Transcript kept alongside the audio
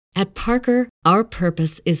At Parker, our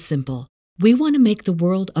purpose is simple. We want to make the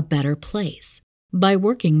world a better place by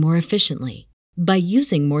working more efficiently, by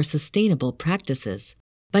using more sustainable practices,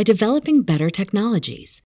 by developing better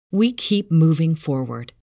technologies. We keep moving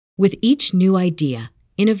forward. With each new idea,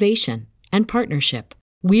 innovation, and partnership,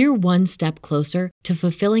 we're one step closer to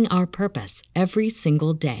fulfilling our purpose every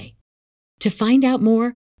single day. To find out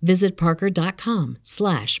more, visit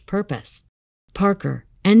parker.com/purpose. Parker,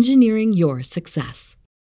 engineering your success.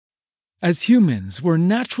 As humans, we're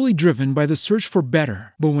naturally driven by the search for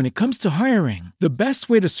better. But when it comes to hiring, the best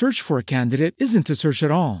way to search for a candidate isn't to search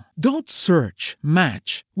at all. Don't search,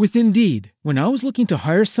 match with Indeed. When I was looking to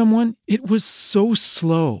hire someone, it was so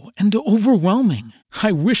slow and overwhelming.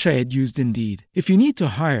 I wish I had used Indeed. If you need to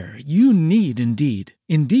hire, you need Indeed.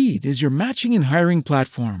 Indeed is your matching and hiring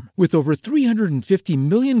platform with over 350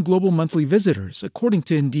 million global monthly visitors, according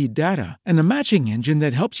to Indeed data, and a matching engine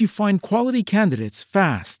that helps you find quality candidates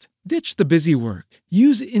fast. Ditch the busy work.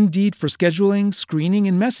 Use Indeed for scheduling, screening,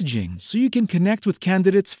 and messaging so you can connect with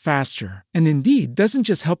candidates faster. And Indeed doesn't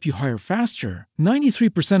just help you hire faster.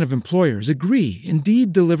 93% of employers agree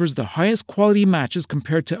Indeed delivers the highest quality matches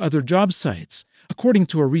compared to other job sites, according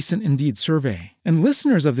to a recent Indeed survey. And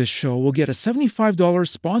listeners of this show will get a $75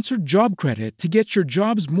 sponsored job credit to get your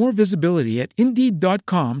jobs more visibility at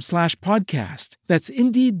Indeed.com/podcast. That's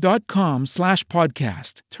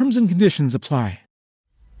Indeed.com/podcast. Terms and conditions apply.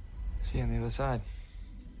 See you on the other side.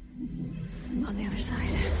 On the other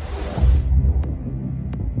side.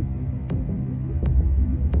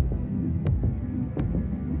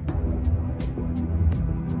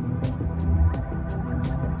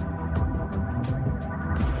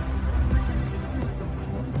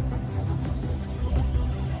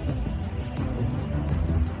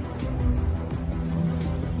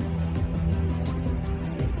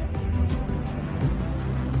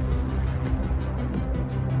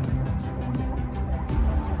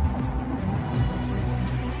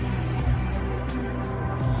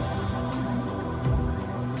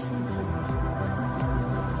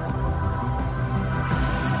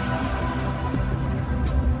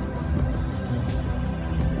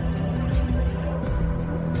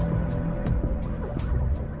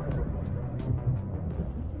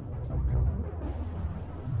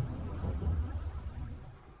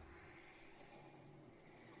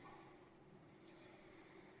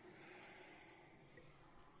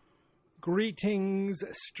 Greetings,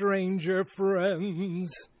 stranger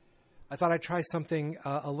friends. I thought I'd try something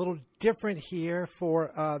a little different here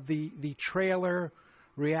for the trailer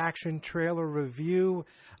reaction, trailer review.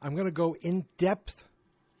 I'm going to go in depth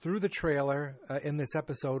through the trailer in this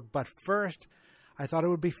episode, but first, I thought it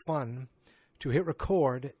would be fun to hit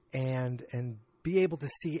record and be able to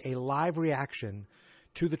see a live reaction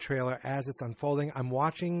to the trailer as it's unfolding. I'm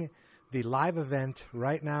watching the live event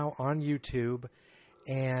right now on YouTube,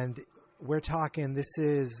 and we're talking, this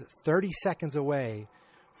is 30 seconds away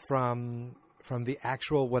from the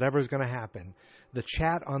actual whatever's going to happen. The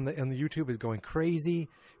chat on the YouTube is going crazy.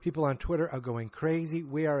 People on Twitter are going crazy.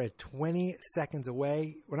 We are at 20 seconds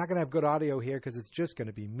away. We're not going to have good audio here because it's just going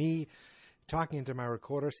to be me talking into my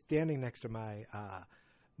recorder, standing next to my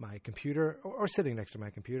computer or sitting next to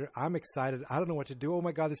my computer. I'm excited. I don't know what to do. Oh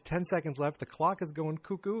my God, there's 10 seconds left. The clock is going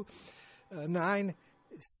cuckoo. 9,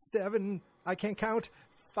 7, I can't count.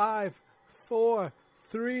 5, 4,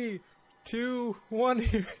 3, 2, 1.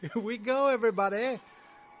 Here we go, everybody.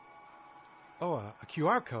 Oh, a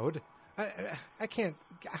QR code. I can't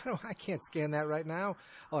scan that right now.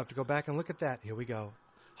 I'll have to go back and look at that. Here we go.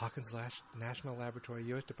 Hawkins National Laboratory,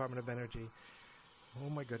 U.S. Department of Energy. Oh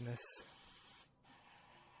my goodness.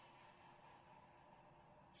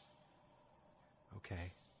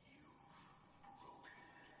 Okay.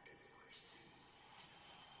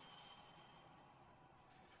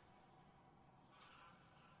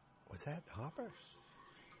 Was that Hopper?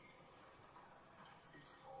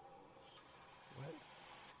 What?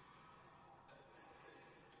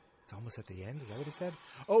 It's almost at the end. Is that what he said?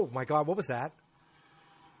 Oh my God, what was that?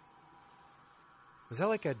 Was that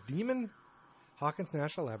like a demon? Hawkins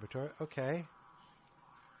National Laboratory. Okay.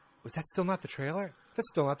 Was that still not the trailer? That's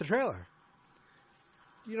still not the trailer.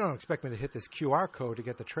 You don't expect me to hit this QR code to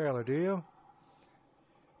get the trailer, do you?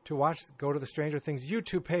 To watch, go to the Stranger Things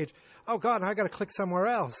YouTube page. Oh God, now I got to click somewhere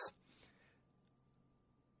else.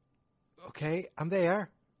 Okay, I'm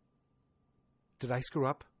there. Did I screw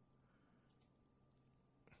up?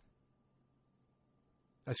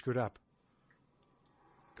 I screwed up.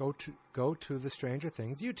 Go to the Stranger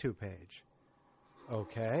Things YouTube page.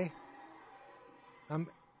 Okay. I'm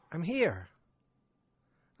here.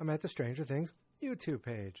 I'm at the Stranger Things YouTube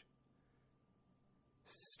page.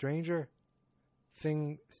 Stranger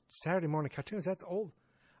thing, Saturday morning cartoons. That's old.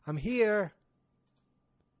 I'm here.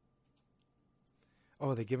 Oh,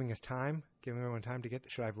 are they giving us time? Giving everyone time to get...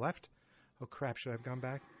 Should I have left? Oh, crap. Should I have gone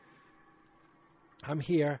back? I'm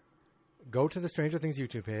here. Go to the Stranger Things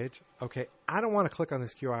YouTube page. Okay, I don't want to click on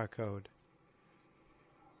this QR code.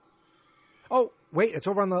 Oh, wait. It's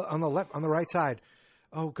over on the left, on the right side.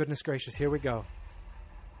 Oh, goodness gracious. Here we go.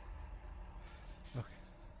 Okay.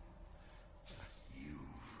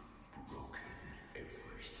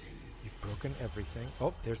 You've broken everything.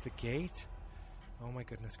 Oh, there's the gate. Oh, my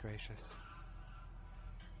goodness gracious.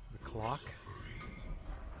 The clock.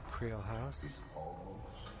 The Creel house.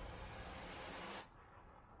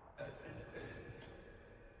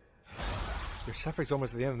 Your suffering's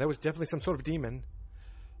almost at the end. There was definitely some sort of demon.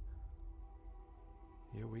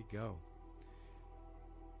 Here we go.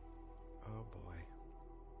 Oh, boy.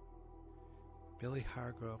 Billy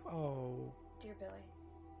Hargrove. Oh. Dear Billy,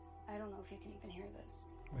 I don't know if you can even hear this.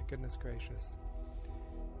 My goodness gracious.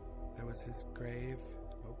 That was his grave.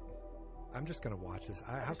 Oh. I'm just going to watch this.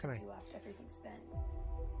 How can I... Since you left, everything's been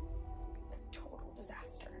a total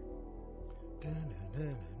disaster. For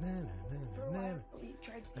a while, we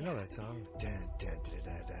tried to I know that song.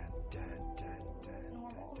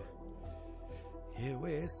 normal. Here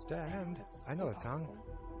we stand. That's I know that song.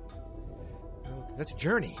 impossible. That's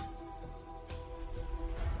Journey.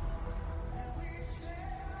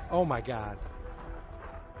 Oh my God.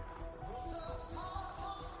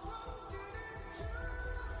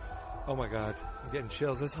 Oh my God. I'm getting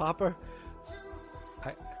chills. This Hopper.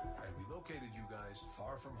 I relocated you guys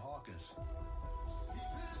far from Hawkins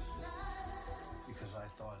because I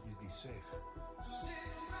thought you'd be safe.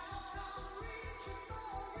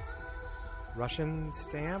 Russian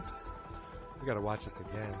stamps. We gotta watch this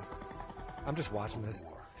again. I'm just watching this.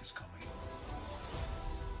 War is coming.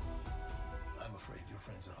 I'm afraid your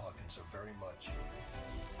friends at Hawkins are very much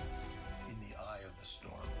in the eye of the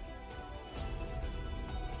storm.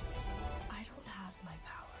 I don't have my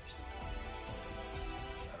powers.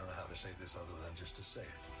 I don't know how to say this other than just to say it.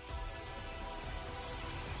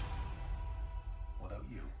 Without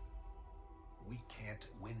you, we can't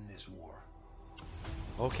win this war.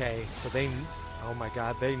 Okay, so they... Oh my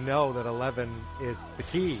God, they know that 11 is the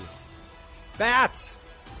key. Bats!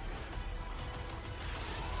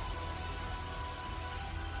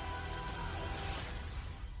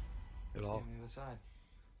 It See all... on the other side.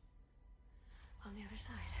 On the other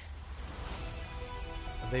side.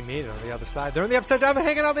 They meet it on the other side. They're on the upside down. They're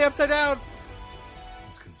hanging on the upside down. I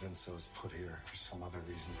was convinced I was put here for some other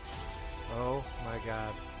reason. Oh my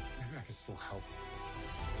God. Maybe I can still help.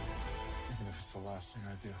 Even if it's the last thing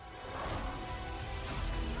I do.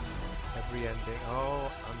 Every ending. Oh,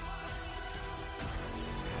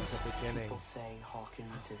 at the beginning. People say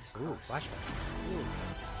Hawkins is Ooh, close. flashback. Ooh.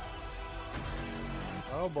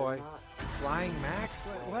 Oh boy. They're not Flying Max?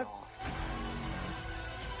 way What? off.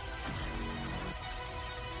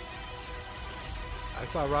 I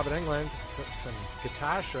saw Robert Englund. Some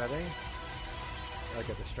guitar shredding. Like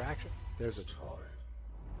a distraction. There's a...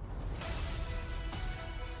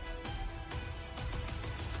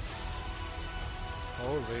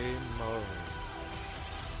 Holy moly.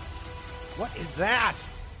 What is that?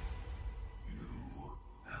 You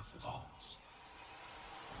have lost.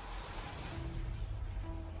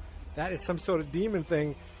 That is some sort of demon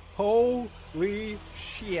thing. Holy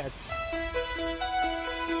shit.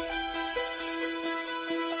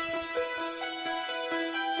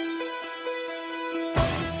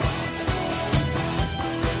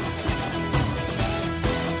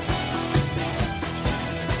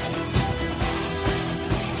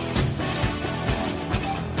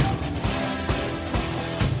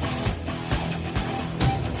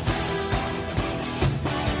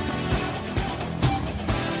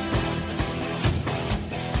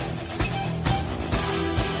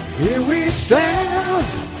 Here we stand,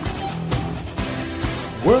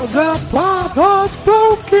 worlds apart, hearts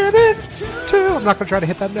broken in two. I'm not going to try to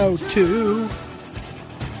hit that note. Two.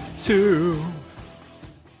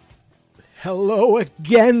 Hello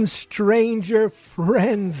again, stranger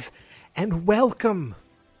friends, and welcome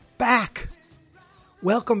back.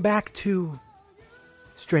 Welcome back to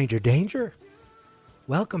Stranger Danger.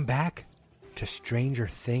 Welcome back to Stranger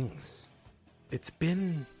Things. It's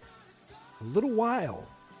been a little while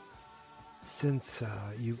since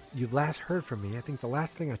you've last heard from me. I think the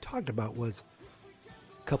last thing I talked about was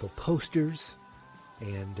a couple posters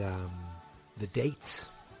and the dates,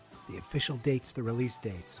 the official dates, the release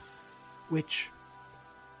dates, which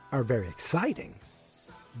are very exciting.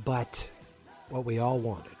 But what we all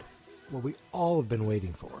wanted, what we all have been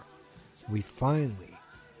waiting for, we finally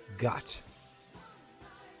got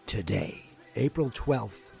today. April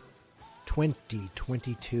 12th,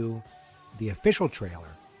 2022, the official trailer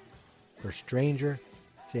for Stranger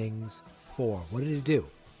Things 4. What did it do?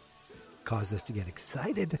 Caused us to get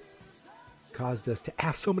excited, caused us to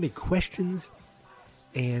ask so many questions,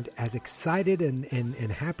 and as excited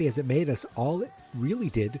and happy as it made us, all it really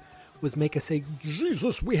did was make us say,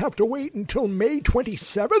 Jesus, we have to wait until May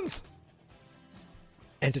 27th?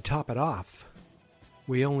 And to top it off,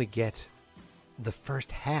 we only get the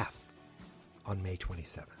first half on May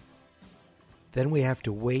 27th. Then we have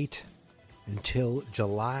to wait until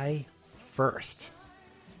July 1st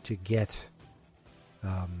to get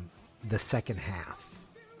the second half.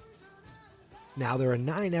 Now, there are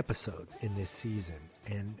 9 episodes in this season,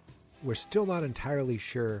 and we're still not entirely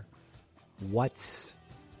sure what's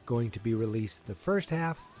going to be released the first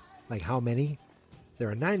half, like how many. There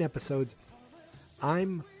are 9 episodes.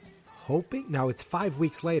 I'm hoping, now it's 5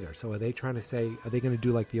 weeks later, so are they trying to say, are they going to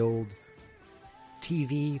do like the old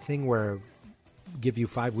TV thing where give you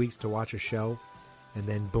 5 weeks to watch a show and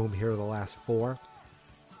then boom, here are the last 4?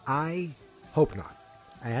 I hope not.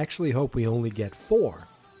 I actually hope we only get 4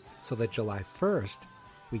 so that July 1st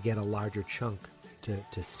we get a larger chunk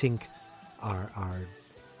to sink our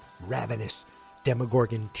ravenous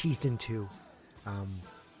Demogorgon teeth into.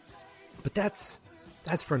 But that's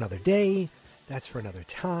for another day. That's for another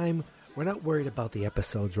time. We're not worried about the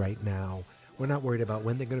episodes right now. We're not worried about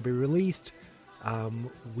when they're going to be released.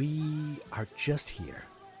 We are just here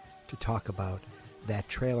to talk about that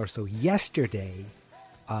trailer. So yesterday,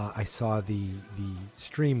 I saw the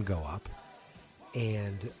stream go up,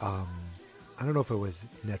 and I don't know if it was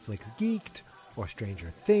Netflix Geeked or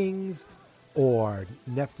Stranger Things or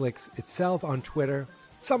Netflix itself on Twitter.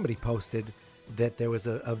 Somebody posted that there was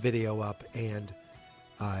a video up, and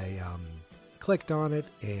I clicked on it,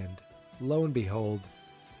 and lo and behold,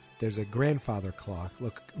 there's a grandfather clock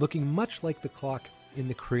looking much like the clock in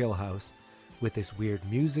the Creel house with this weird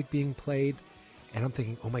music being played. And I'm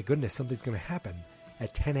thinking, oh my goodness, something's going to happen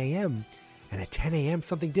at 10 a.m. And at 10 a.m.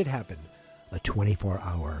 something did happen. A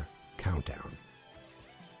 24-hour countdown.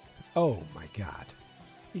 Oh my God.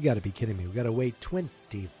 You got to be kidding me. We got to wait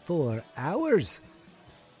 24 hours.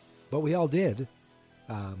 But we all did.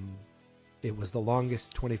 It was the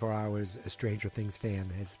longest 24 hours a Stranger Things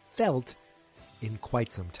fan has felt in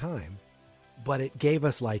quite some time. But it gave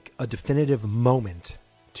us like a definitive moment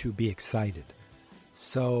to be excited.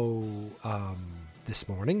 So this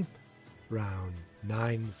morning, around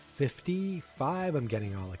 9:55, I'm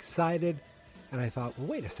getting all excited. And I thought, well,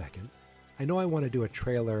 wait a second. I know I want to do a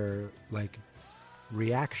trailer like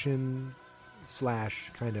reaction /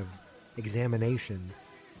 kind of examination.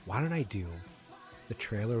 Why don't I do the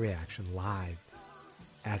trailer reaction live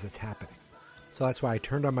as it's happening? So that's why I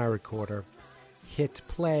turned on my recorder, hit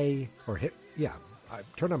play, I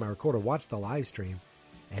turned on my recorder, watched the live stream,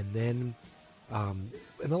 and then, and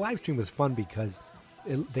the live stream was fun because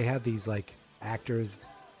they had these like actors,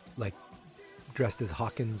 like dressed as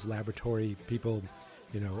Hawkins Laboratory people,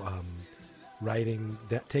 writing,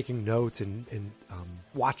 taking notes, and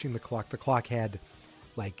watching the clock. The clock had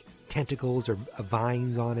like tentacles or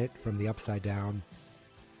vines on it from the upside down.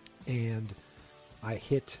 And I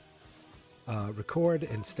hit record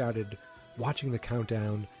and started watching the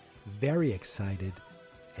countdown, very excited.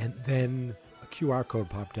 And then a QR code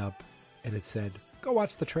popped up and it said, go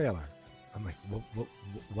watch the trailer. I'm like,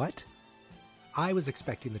 what? I was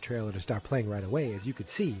expecting the trailer to start playing right away. As you could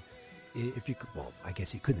see, if you could, well, I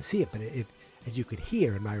guess you couldn't see it, but as you could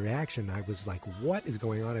hear in my reaction, I was like, what is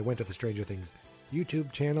going on? I went to the Stranger Things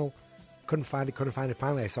YouTube channel, couldn't find it.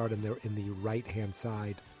 Finally, I saw it in the right-hand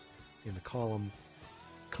side in the column,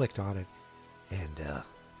 clicked on it, and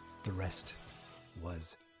the rest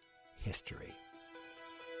was history.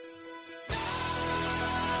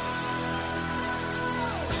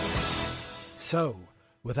 So,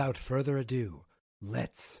 without further ado,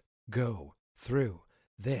 let's go through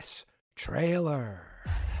this trailer.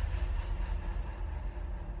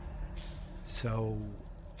 So,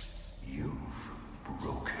 You've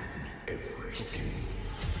broken everything.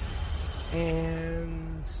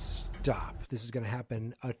 And stop. This is going to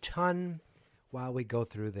happen a ton while we go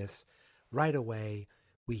through this. Right away,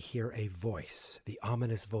 we hear a voice, the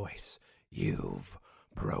ominous voice. You've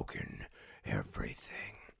broken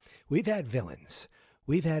everything. We've had villains.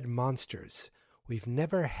 We've had monsters. We've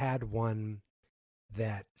never had one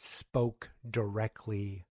that spoke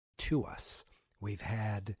directly to us. We've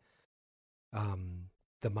had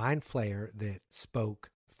the Mind Flayer that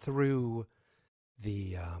spoke through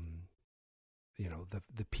the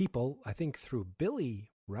people, I think through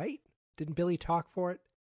Billy, right? Didn't Billy talk for it?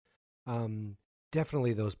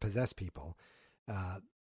 Definitely those possessed people.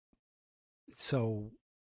 So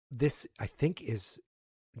this, I think, is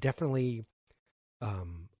definitely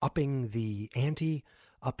upping the ante,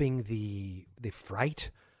 upping the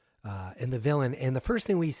fright in the villain. And the first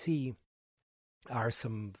thing we see are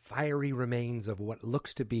some fiery remains of what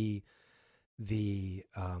looks to be the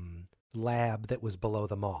lab that was below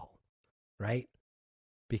the mall, right?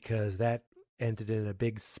 Because that ended in a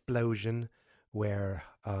big explosion where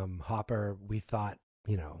Hopper, we thought,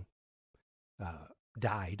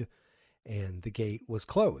 died, and the gate was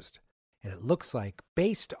closed. And it looks like,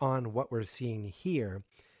 based on what we're seeing here,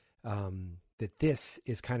 that this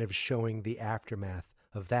is kind of showing the aftermath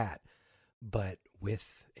of that, but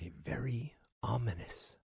with a very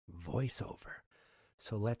ominous voiceover.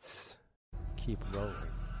 So let's keep rolling.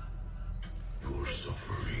 Your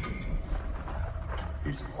suffering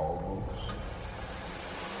is almost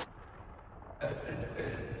at an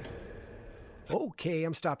end. Okay,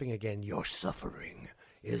 I'm stopping again. Your suffering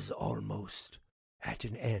is almost at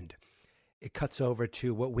an end. It cuts over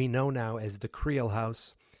to what we know now as the Creel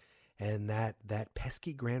house, and that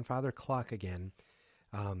pesky grandfather clock again.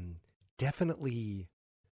 Definitely,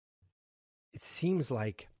 it seems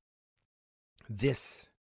like this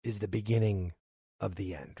is the beginning of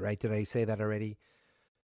the end, right? Did I say that already?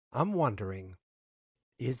 I'm wondering,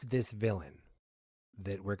 is this villain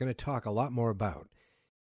that we're going to talk a lot more about,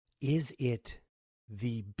 is it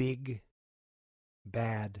the big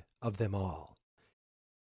bad of them all?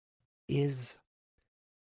 Is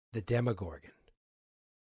the Demogorgon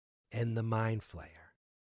and the Mind Flayer,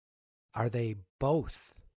 are they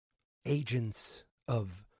both agents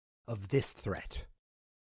of this threat?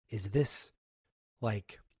 Is this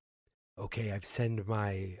like, okay, I've sent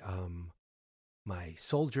my my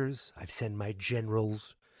soldiers, I've sent my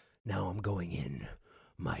generals, now I'm going in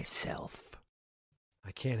myself?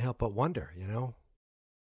 I can't help but wonder,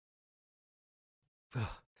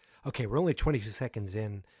 Okay, we're only 22 seconds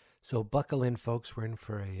in, so buckle in, folks. We're in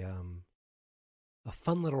for a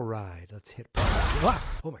fun little ride. Let's hit play.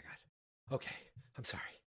 Oh my God. Okay, I'm sorry.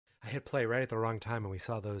 I hit play right at the wrong time, and we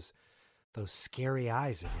saw those scary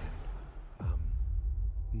eyes again.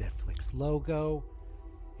 Netflix logo,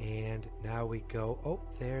 and now we go. Oh,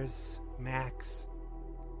 there's Max,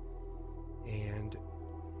 and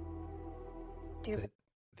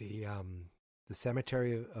the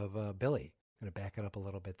cemetery of Billy. I'm going to back it up a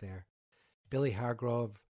little bit there. Billy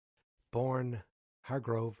Hargrove, born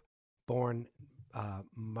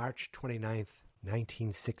March 29th,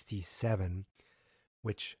 1967,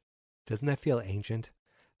 which, doesn't that feel ancient?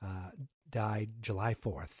 Died July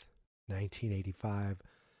 4th, 1985.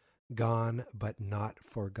 Gone but not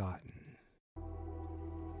forgotten.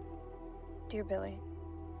 Dear Billy,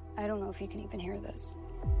 I don't know if you can even hear this.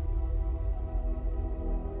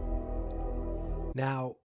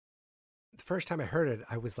 Now, the first time I heard it,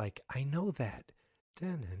 I was like, I know that.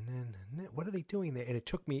 What are they doing there? And it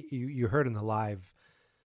took me, you heard in the live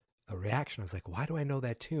reaction, I was like, why do I know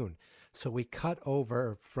that tune? So we cut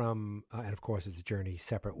over from, and of course it's Journey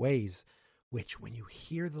Separate Ways, which when you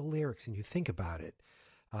hear the lyrics and you think about it,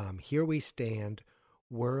 here we stand,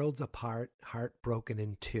 worlds apart, heart broken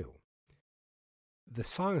in two. The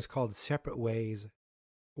song is called Separate Ways,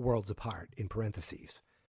 Worlds Apart, in parentheses.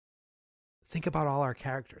 Think about all our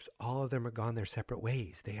characters. All of them are gone their separate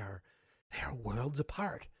ways. They are worlds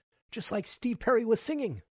apart, just like Steve Perry was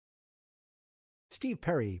singing. Steve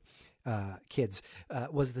Perry, kids,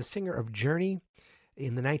 was the singer of Journey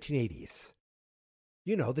in the 1980s.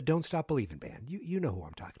 You know, the Don't Stop Believin' band. You know who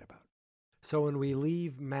I'm talking about. So when we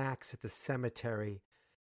leave Max at the cemetery,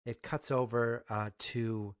 it cuts over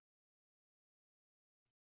to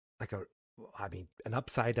like an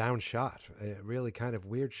upside down shot, a really kind of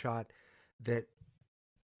weird shot that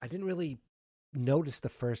I didn't really notice the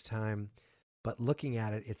first time, but looking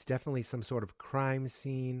at it, it's definitely some sort of crime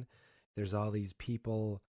scene. There's all these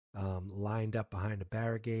people lined up behind a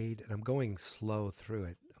barricade, and I'm going slow through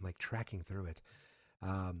it. I'm like tracking through it.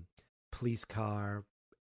 Police car,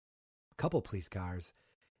 a couple police cars,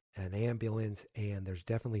 an ambulance, and there's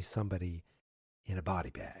definitely somebody in a body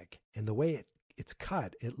bag. And the way it's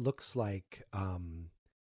cut, it looks like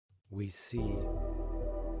we see...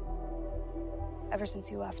 Ever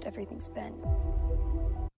since you left, everything's been...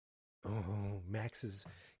 Oh, Max is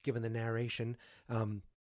giving the narration.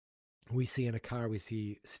 We see in a car, we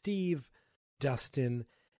see Steve, Dustin,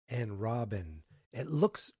 and Robin. It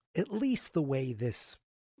looks, at least the way this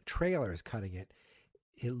trailer is cutting it,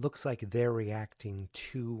 it looks like they're reacting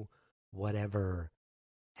to whatever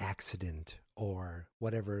accident or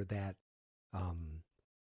whatever that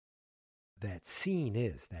that scene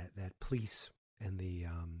is, that police and the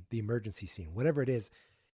emergency scene, whatever it is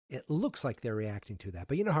it looks like they're reacting to that.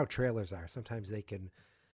 But you know how trailers are. Sometimes they can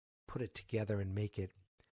put it together and make it,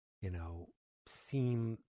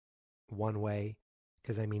 seem one way.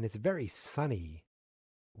 Because, I mean, it's very sunny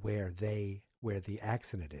where the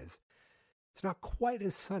accident is. It's not quite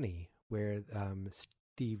as sunny where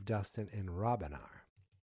Steve, Dustin, and Robin are.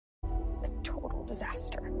 A total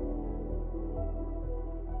disaster.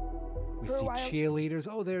 We For a see while- cheerleaders.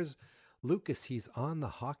 Oh, there's Lucas. He's on the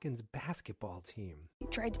Hawkins basketball team. We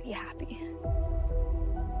tried to be happy.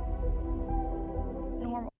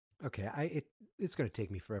 Normal. Okay, it's going to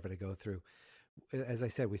take me forever to go through. As I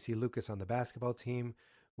said, we see Lucas on the basketball team.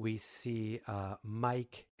 We see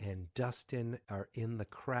Mike and Dustin are in the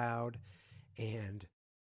crowd, and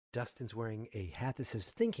Dustin's wearing a hat that says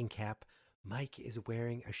Thinking Cap. Mike is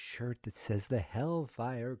wearing a shirt that says the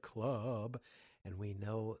Hellfire Club, and we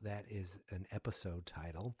know that is an episode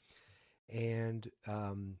title. And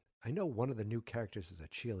I know one of the new characters is a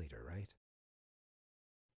cheerleader, right?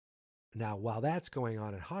 Now, while that's going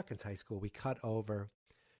on at Hawkins High School, we cut over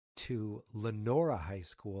to Lenora High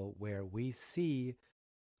School, where we see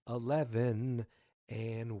 11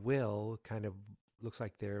 and Will kind of looks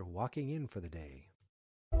like they're walking in for the day.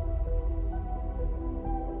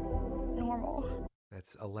 Normal.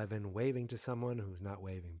 That's 11 waving to someone who's not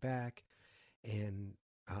waving back. And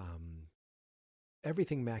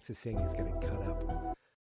everything Max is saying is getting cut up.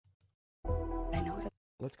 I know that.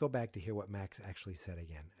 Let's go back to hear what Max actually said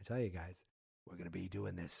again. I tell you guys, we're going to be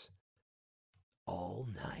doing this all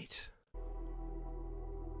night.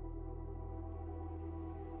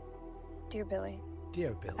 Dear Billy,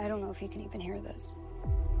 Dear Billy. I don't know if you can even hear this.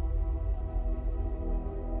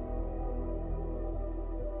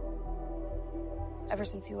 Ever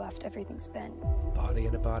since you left, everything's been Body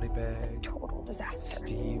in a body a bag. total disaster.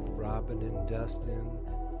 Steve, Robin, and Dustin.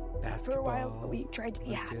 Basketball. For a while, we tried to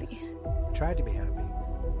be Lucas. happy. We tried to be happy.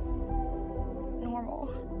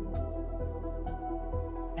 Normal.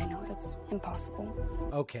 I know that's impossible.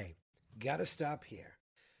 Okay, gotta stop here.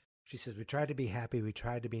 She says, we tried to be happy. We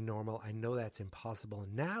tried to be normal. I know that's impossible.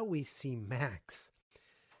 Now we see Max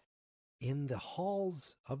in the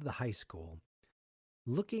halls of the high school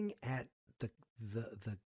looking at the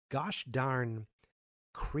gosh darn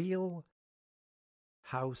Creel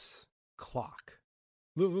House clock.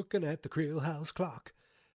 Looking at the Creel House clock.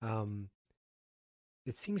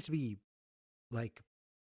 It seems to be like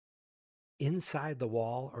inside the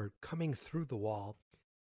wall or coming through the wall,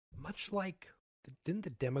 much like, didn't the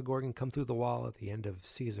Demogorgon come through the wall at the end of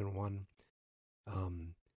season 1?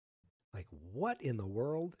 Like, what in the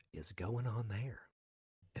world is going on there?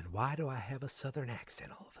 And why do I have a southern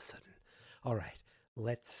accent all of a sudden? All right,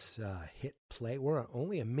 let's hit play. We're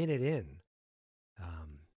only a minute in.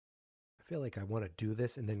 I feel like I want to do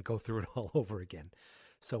this and then go through it all over again.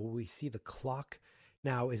 So we see the clock.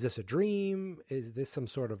 Now, is this a dream? Is this some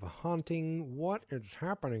sort of a haunting? What is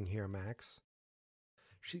happening here, Max?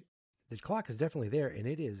 The clock is definitely there, and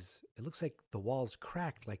it looks like the wall's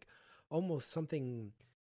cracked, like almost something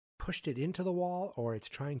pushed it into the wall, or it's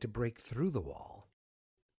trying to break through the wall.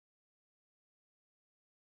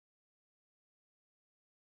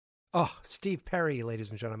 Oh, Steve Perry,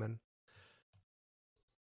 ladies and gentlemen.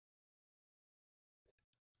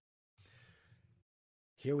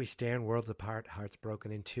 Here we stand, worlds apart, hearts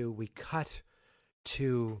broken in two. We cut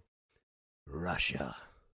to Russia.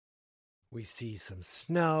 We see some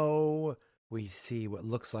snow. We see what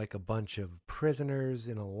looks like a bunch of prisoners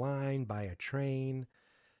in a line by a train.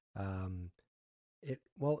 Actually,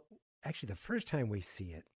 the first time we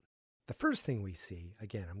see it, the first thing we see,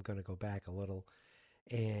 again, I'm going to go back a little,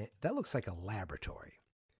 and that looks like a laboratory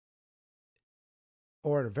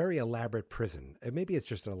or a very elaborate prison. Maybe it's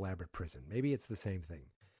just an elaborate prison. Maybe it's the same thing,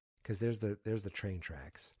 because there's the train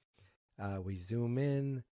tracks. We zoom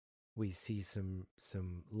in. We see some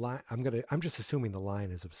line. I'm just assuming the line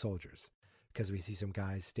is of soldiers, because we see some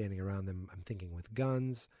guys standing around them, I'm thinking with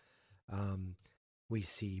guns. We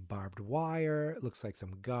see barbed wire. It looks like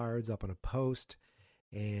some guards up on a post.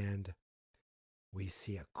 And we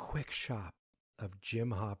see a quick shot of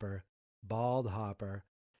Jim Hopper, Bald Hopper,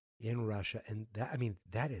 in Russia. And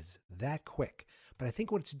that is that quick. But I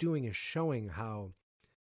think what it's doing is showing how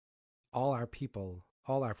all our people,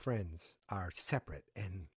 all our friends are separate.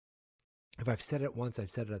 And if I've said it once,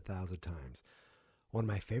 I've said it 1,000 times. One of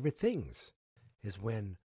my favorite things is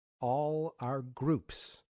when all our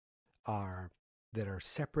groups that are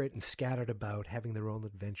separate and scattered about, having their own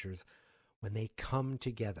adventures, when they come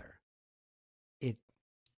together. It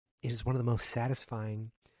is one of the most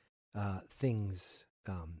satisfying things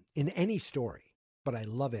in any story, but I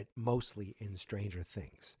love it mostly in Stranger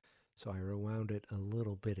Things. So I rewound it a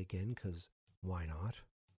little bit again, because why not?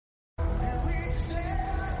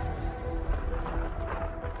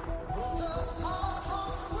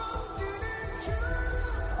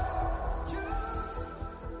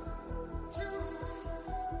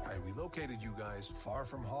 guys, far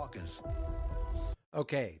from Hawkins.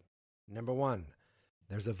 Okay, number one,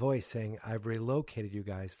 there's a voice saying, I've relocated you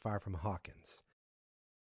guys far from Hawkins.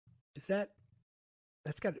 Is that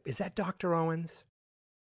Dr. Owens?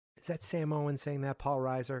 Is that Sam Owens saying that, Paul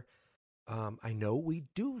Reiser? I know we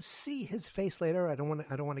do see his face later. I don't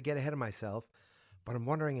want to get ahead of myself, but I'm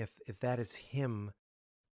wondering if that is him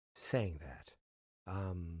saying that.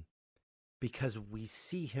 Because we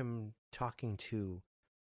see him talking to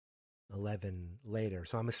 11 later.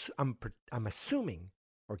 So I'm assuming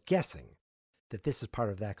or guessing that this is part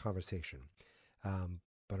of that conversation.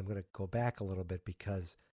 But I'm going to go back a little bit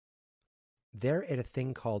because they're at a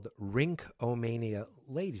thing called Rink-O-Mania.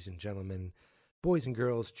 Ladies and gentlemen, boys and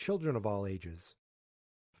girls, children of all ages.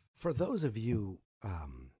 For those of you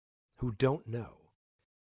who don't know,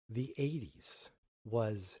 the 80s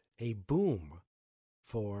was a boom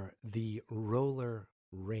for the roller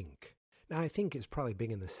rink. Now, I think it's probably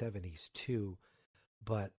big in the 70s too,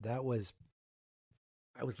 but I was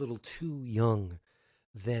a little too young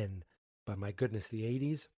then. But my goodness, the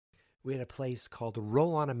 80s, we had a place called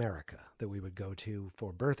Roll On America that we would go to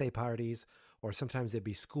for birthday parties, or sometimes there'd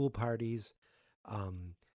be school parties.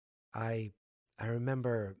 I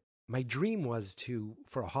remember my dream was to,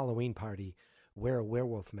 for a Halloween party, wear a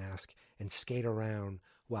werewolf mask and skate around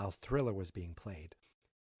while Thriller was being played.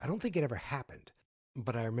 I don't think it ever happened,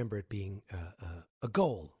 but I remember it being a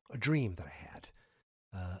goal, a dream that I had,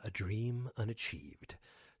 a dream unachieved.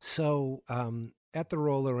 So at the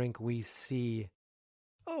roller rink, we see,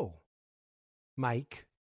 Mike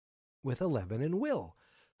with 11 and Will.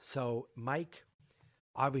 So Mike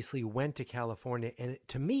obviously went to California, and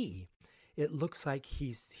to me, it looks like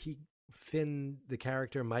Finn, the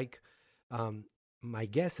character, Mike, my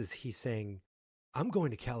guess is he's saying, I'm going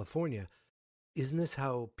to California. Isn't this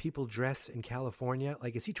how people dress in California?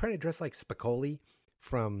 Like, is he trying to dress like Spicoli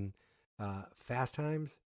from Fast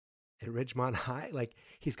Times at Ridgemont High? Like,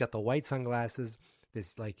 he's got the white sunglasses,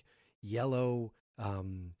 this like yellow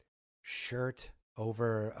shirt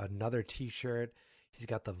over another t-shirt. He's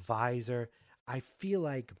got the visor. I feel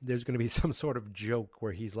like there's going to be some sort of joke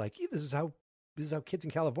where he's like, yeah, this is how kids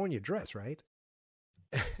in California dress, right?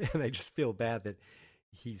 And I just feel bad that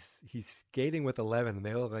he's skating with 11 and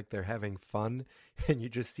they look like they're having fun, and you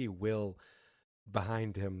just see Will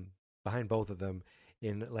behind both of them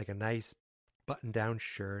in like a nice button-down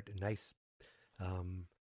shirt, a nice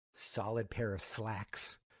solid pair of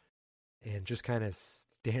slacks, and just kind of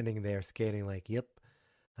standing there skating like, yep,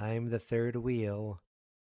 I'm the third wheel.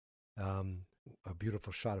 A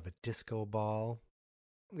beautiful shot of a disco ball.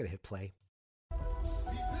 I'm going to hit play.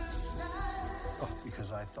 Oh,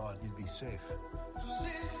 because I thought you'd be safe.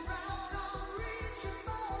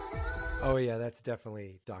 Oh yeah, that's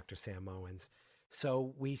definitely Dr. Sam Owens.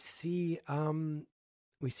 So we see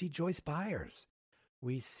Joyce Byers.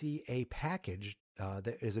 We see a package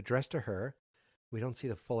that is addressed to her. We don't see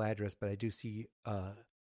the full address, but I do see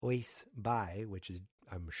Ois By, which is,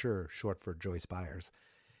 I'm sure, short for Joyce Byers.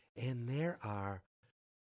 And there are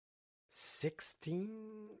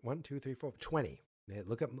 20.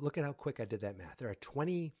 Look at how quick I did that math. There are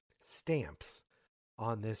 20 stamps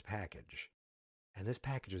on this package. And this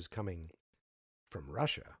package is coming from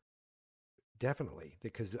Russia. Definitely.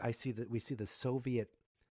 Because we see the Soviet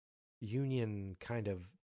Union kind of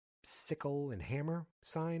sickle and hammer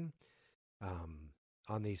sign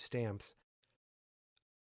on these stamps.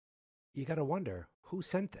 You got to wonder, who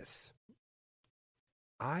sent this?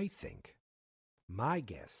 I think, my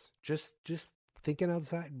guess, just thinking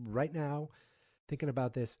outside right now, thinking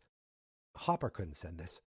about this, Hopper couldn't send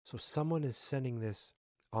this. So someone is sending this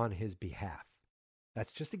on his behalf.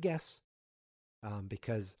 That's just a guess,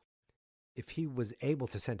 because if he was able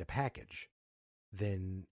to send a package,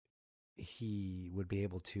 then he would be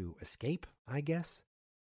able to escape, I guess.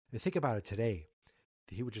 If you think about it today,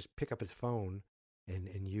 he would just pick up his phone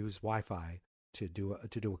and use Wi-Fi to do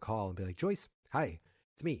a call and be like, Joyce, hi,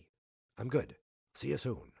 it's me. I'm good. See you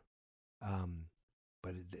soon.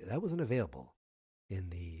 But that wasn't available in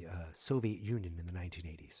the Soviet Union in the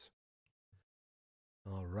 1980s.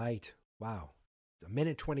 All right. Wow. It's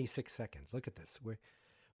 1:26. Look at this. We're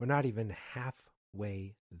not even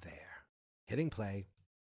halfway there. Hitting play.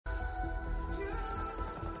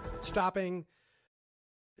 Stopping.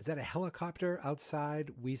 Is that a helicopter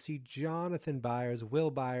outside? We see Jonathan Byers,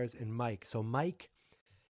 Will Byers, and Mike. So Mike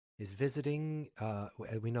is visiting.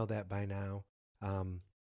 We know that by now.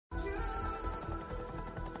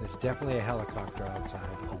 There's definitely a helicopter outside.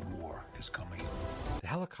 A war is coming. The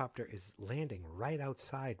helicopter is landing right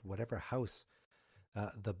outside whatever house,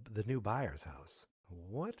 the new Byers house.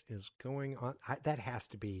 What is going on? That has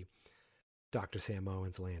to be Dr. Sam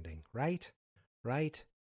Owens landing, right? right?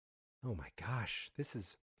 Oh my gosh,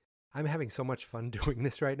 I'm having so much fun doing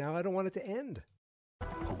this right now. I don't want it to end.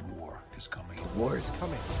 A war is coming. A war is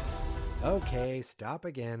coming. Okay, stop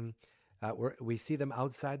again. We see them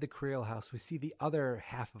outside the Creel house. We see the other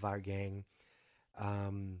half of our gang.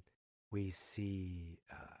 We see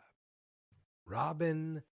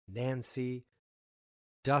Robin, Nancy,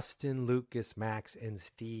 Dustin, Lucas, Max, and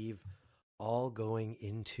Steve all going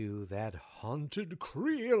into that haunted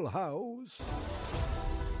Creel house.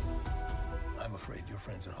 I'm afraid your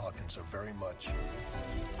friends at Hawkins are very much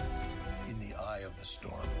in the eye of the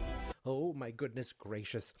storm. Oh my goodness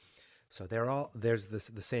gracious. So there's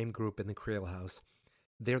the same group in the Creel house.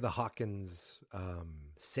 They're the Hawkins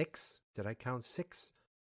 6. Did I count 6?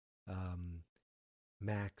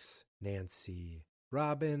 Max, Nancy,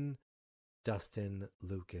 Robin, Dustin,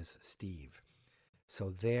 Lucas, Steve. So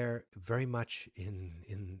they're very much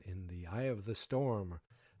in the eye of the storm.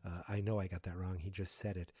 I know I got that wrong. He just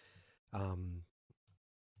said it. I'm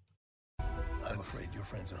afraid your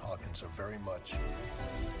friends at Hawkins are very much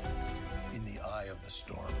in the eye of the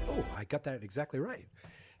storm. Oh, I got that exactly right.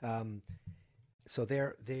 So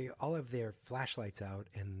they all have their flashlights out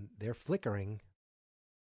and they're flickering.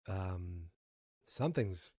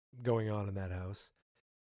 Something's going on in that house,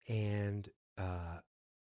 and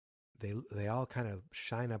they all kind of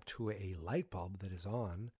shine up to a light bulb that is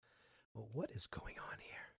on. Well, what is going on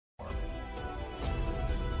here?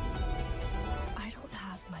 I don't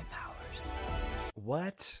have my powers.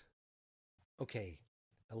 What? Okay,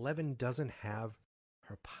 11 doesn't have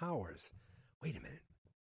her powers. Wait a minute.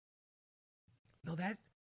 No,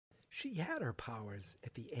 she had her powers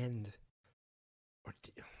at the end. Oh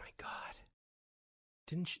my God.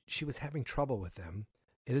 Didn't she was having trouble with them.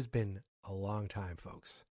 It has been a long time,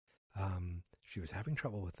 folks. She was having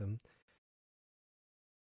trouble with them.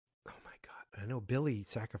 Oh my God. I know Billy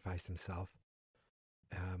sacrificed himself.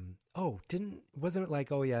 Wasn't it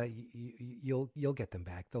like, oh yeah, you'll get them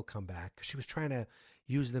back. They'll come back. She was trying to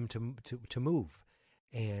use them to move.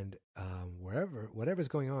 And whatever's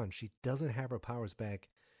going on, she doesn't have her powers back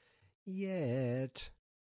yet.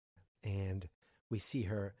 And we see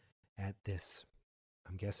her at this,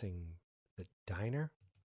 I'm guessing, the diner.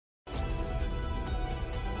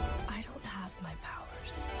 I don't have my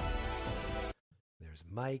powers. There's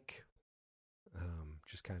Mike,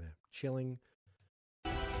 just kind of chilling.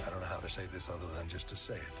 I don't know how to say this other than just to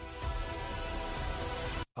say it.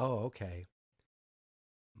 Oh, okay.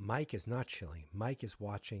 Mike is not chilling. Mike is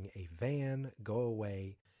watching a van go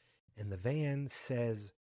away, and the van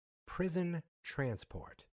says prison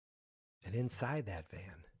transport. And inside that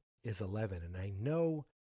van is 11. And I know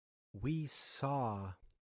we saw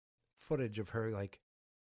footage of her like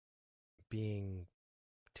being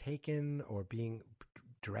taken or being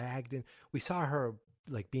dragged in. We saw her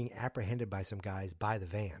like being apprehended by some guys by the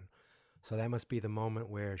van. So that must be the moment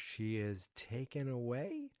where she is taken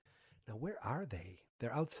away. Now, where are they?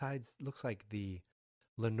 They're outside, looks like the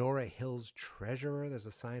Lenora Hills Treasurer. There's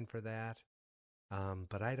a sign for that.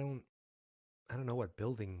 But I don't know what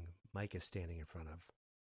building Mike is standing in front of.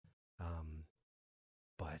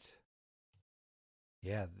 But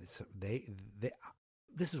yeah, this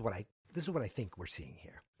is what I think we're seeing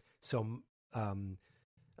here. So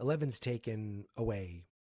 11's taken away,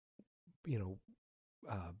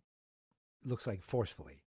 looks like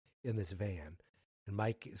forcefully in this van. And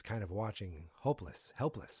Mike is kind of watching, helpless.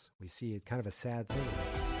 We see it kind of a sad thing.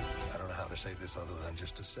 I don't know how to say this other than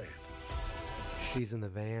just to say it. She's in the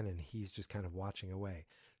van and he's just kind of watching away.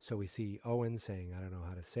 So we see Owen saying, I don't know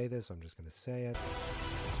how to say this. I'm just going to say it.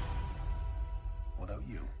 Without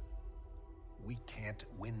you, we can't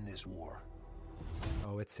win this war.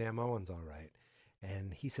 Oh, it's Sam Owens, all right.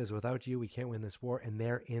 And he says, without you, we can't win this war. And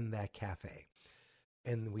they're in that cafe.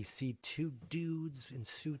 And we see two dudes in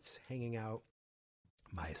suits hanging out.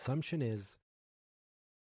 My assumption is,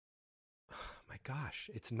 oh my gosh,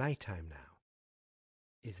 it's nighttime now.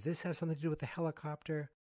 Is this have something to do with the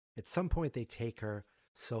helicopter? At some point they take her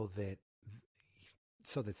so that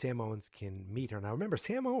Sam Owens can meet her. Now remember,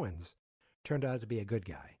 Sam Owens turned out to be a good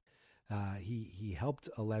guy. He helped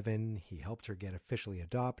 11. He helped her get officially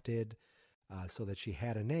adopted so that she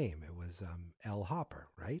had a name. It was Elle Hopper,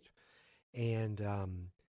 right? And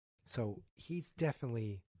so he's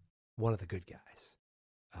definitely one of the good guys.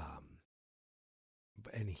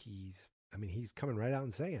 And he's coming right out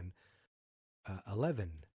and saying,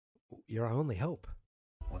 11, you're our only hope.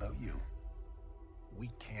 Without you, we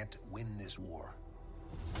can't win this war.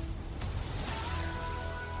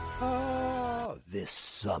 Oh, this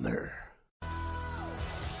summer.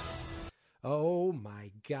 Oh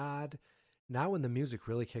my God. Now when the music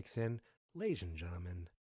really kicks in, ladies and gentlemen,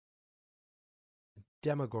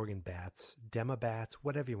 Demogorgon bats, demobats,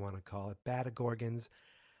 whatever you want to call it, batagorgons.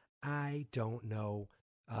 I don't know.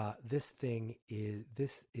 This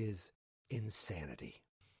is insanity.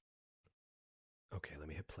 Okay, let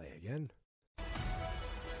me hit play again.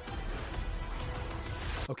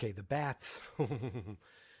 Okay, the bats.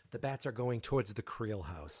 The bats are going towards the Creel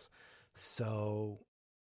house. So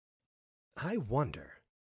I wonder,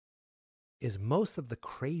 is most of the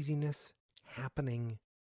craziness happening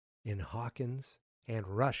in Hawkins and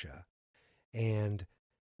Russia? And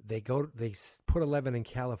they put 11 in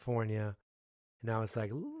California. And now it's like,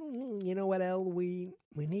 you know what, El? We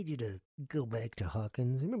need you to go back to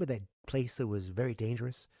Hawkins. Remember that place that was very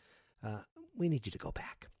dangerous? We need you to go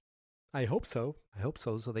back. I hope so.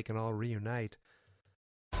 So they can all reunite.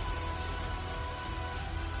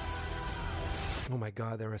 Oh my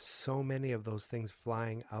God, there are so many of those things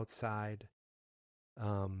flying outside.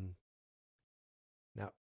 Now,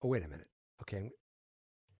 wait a minute. Okay.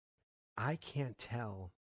 I can't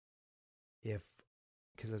tell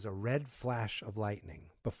because there's a red flash of lightning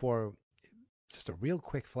before, just a real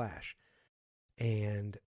quick flash.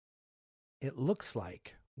 And it looks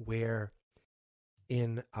like we're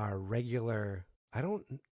in our regular, I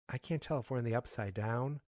can't tell if we're in the upside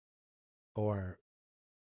down or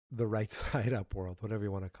the right side up world, whatever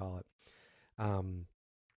you want to call it,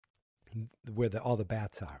 where all the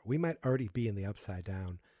bats are. We might already be in the upside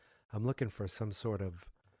down. I'm looking for some sort of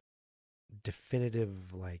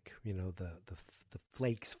definitive, like, the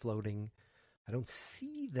flakes floating. I don't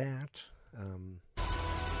see that.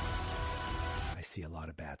 I see a lot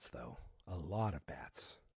of bats, though. A lot of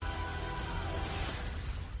bats.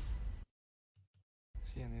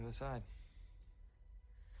 See you on the other side.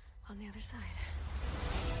 On the other side.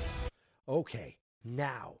 Okay,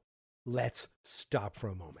 now let's stop for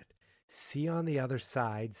a moment. See on the other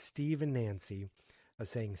side, Steve and Nancy are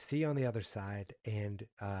saying, see on the other side. And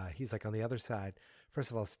he's like, on the other side.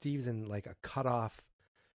 First of all, Steve's in like a cutoff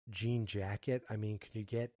jean jacket. I mean, can you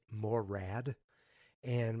get more rad?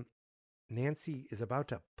 And Nancy is about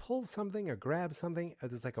to pull something or grab something.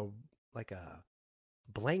 There's like a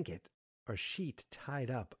blanket or sheet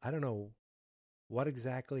tied up. I don't know what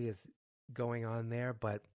exactly is going on there,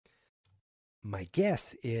 but my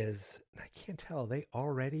guess is, I can't tell, are they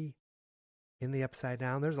already in the upside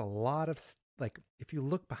down? There's a lot of, like, if you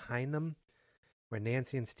look behind them where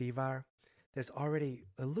Nancy and Steve are, there's already,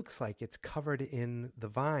 it looks like it's covered in the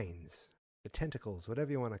vines, the tentacles,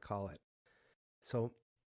 whatever you want to call it. So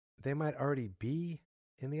they might already be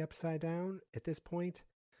in the upside down at this point,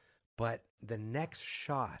 but the next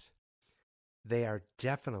shot, they are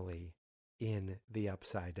definitely in the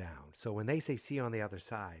upside down. So when they say see on the other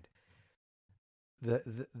side,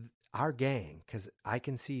 our gang, because I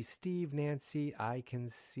can see Steve, Nancy, I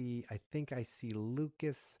think I see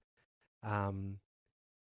Lucas. There's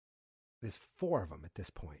 4 of them at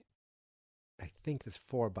this point. I think there's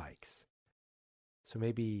 4 bikes. So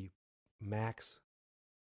maybe Max.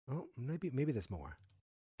 Oh, maybe there's more.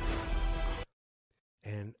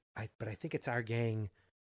 But I think it's our gang.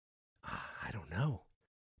 I don't know,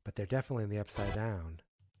 but they're definitely in the upside down.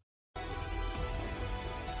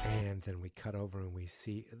 And then we cut over and we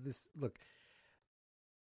see this. Look,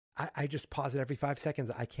 I just pause it every 5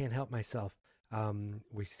 seconds. I can't help myself.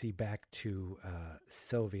 We see back to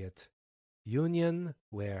Soviet Union,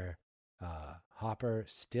 where Hopper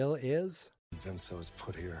still is. Convinced I was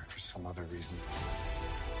put here for some other reason.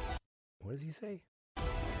 What does he say?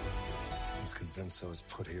 I was convinced I was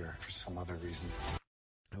put here for some other reason.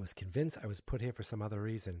 I was convinced I was put here for some other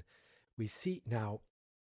reason. We see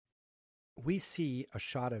a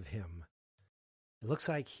shot of him. It looks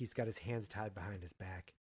like he's got his hands tied behind his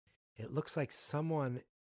back. It looks like someone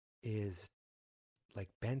is like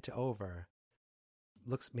bent over.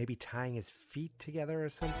 Looks maybe tying his feet together or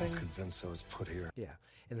something. I was convinced I was put here. Yeah.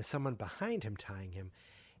 And there's someone behind him tying him.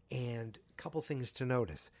 And a couple things to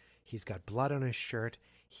notice. He's got blood on his shirt.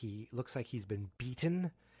 He looks like he's been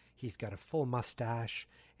beaten. He's got a full mustache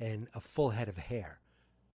and a full head of hair.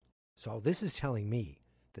 So this is telling me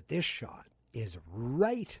that this shot is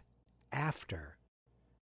right after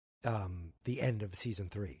the end of season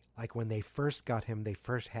 3. Like when they first got him, they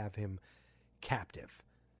first have him captive.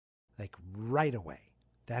 Like right away.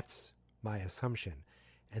 That's my assumption.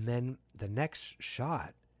 And then the next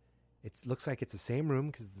shot, it looks like it's the same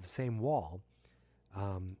room because it's the same wall.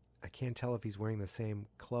 I can't tell if he's wearing the same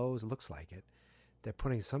clothes. It looks like it. They're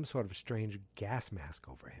putting some sort of strange gas mask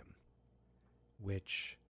over him,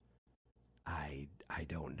 which I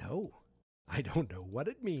don't know. I don't know what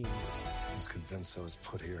it means. I was convinced I was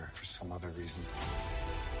put here for some other reason.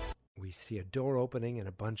 We see a door opening and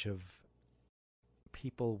a bunch of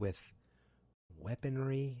people with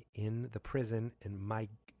weaponry in the prison. And my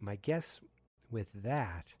guess with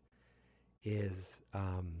that is,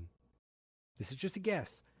 this is just a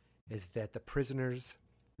guess, is that the prisoners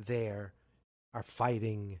there are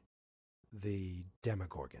fighting the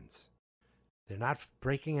Demogorgons. They're not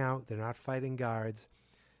breaking out. They're not fighting guards.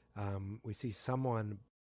 We see someone,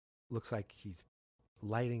 looks like he's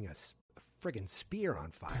lighting a friggin' spear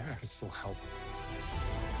on fire. I can still help,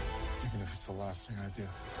 even if it's the last thing I do.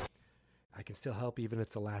 I can still help even if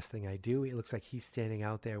it's the last thing I do. It looks like he's standing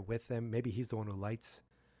out there with them. Maybe he's the one who lights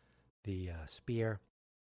the spear.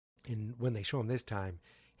 And when they show him this time,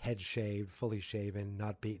 head shaved, fully shaven,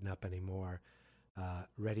 not beaten up anymore,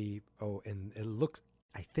 ready. Oh, and it looks,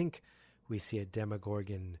 I think we see a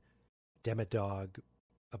Demogorgon, Demodog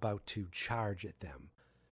about to charge at them.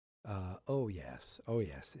 Oh yes.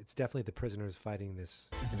 It's definitely the prisoners fighting this.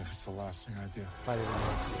 Even if it's the last thing I do. Fighting the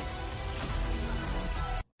monsters.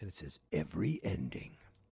 And it says, every ending.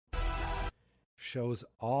 Shows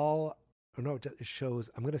all, oh no, it shows,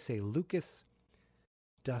 I'm going to say Lucas,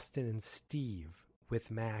 Dustin, and Steve with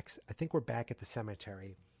Max. I think we're back at the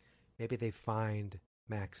cemetery. Maybe they find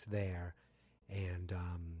Max there, and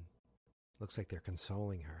looks like they're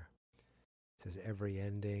consoling her. It says, every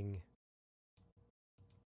ending.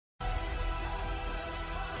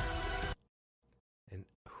 And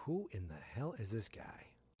who in the hell is this guy?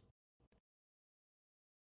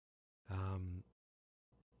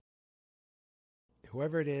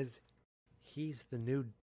 Whoever it is, he's the new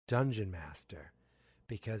dungeon master,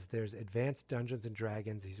 because there's advanced Dungeons and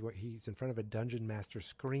Dragons. He's in front of a dungeon master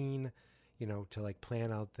screen, to like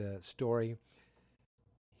plan out the story.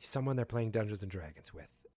 He's someone they're playing Dungeons and Dragons with.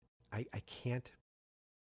 I can't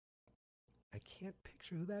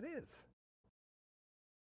picture who that is.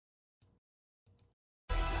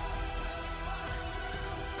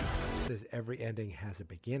 It says every ending has a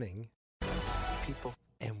beginning. People.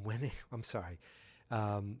 And when it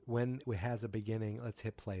has a beginning, let's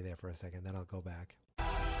hit play there for a second, then I'll go back.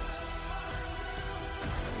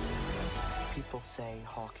 People say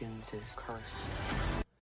Hawkins is cursed.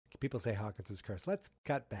 People say Hawkins is cursed. Let's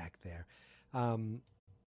cut back there.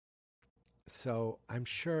 So I'm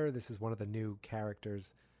sure this is one of the new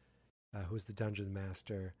characters who's the Dungeon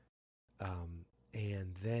Master.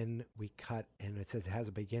 And then we cut, and it says it has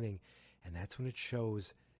a beginning, and that's when it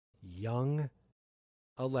shows young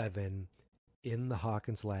Eleven in the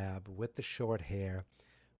Hawkins lab with the short hair,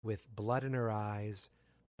 with blood in her eyes,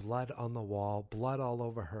 blood on the wall, blood all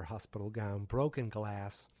over her hospital gown, broken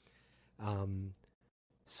glass.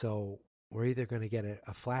 So we're either going to get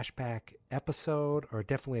a flashback episode or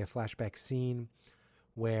definitely a flashback scene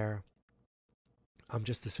where I'm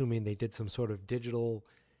just assuming they did some sort of digital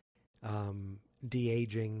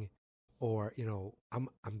de-aging, or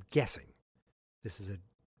I'm guessing this is a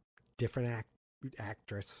different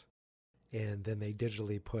actress, and then they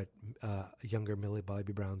digitally put younger Millie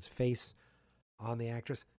Bobby Brown's face on the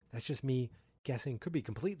actress. That's just me guessing. Could be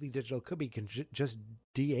completely digital, could be just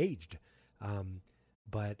de-aged,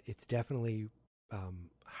 but it's definitely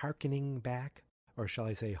harkening back, or shall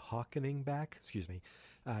I say hawkening back,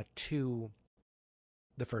 to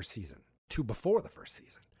the first season, to before the first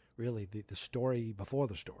season. Really, the story before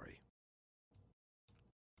the story.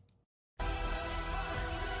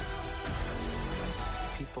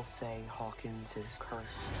 People say Hawkins is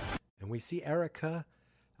cursed. And we see Erica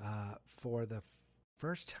for the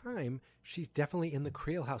first time. She's definitely in the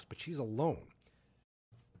Creel house, but she's alone.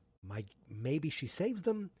 Maybe she saves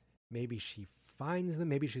them. Maybe she finds them.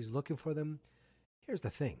 Maybe she's looking for them. Here's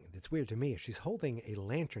the thing that's weird to me. She's holding a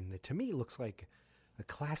lantern that to me looks like a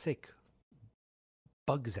classic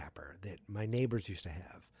bug zapper that my neighbors used to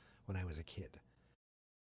have when I was a kid.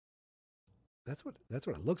 That's what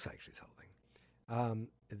it looks like she's holding.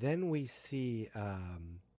 Then we see,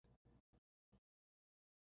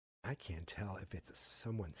 I can't tell if it's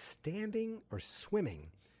someone standing or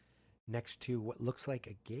swimming next to what looks like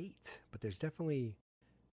a gate, but there's definitely,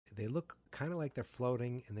 they look kind of like they're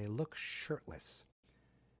floating, and they look shirtless.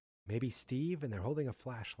 Maybe Steve, and they're holding a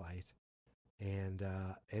flashlight, and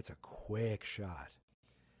it's a quick shot.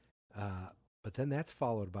 But then that's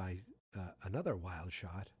followed by another wild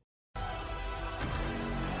shot.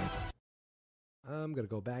 I'm going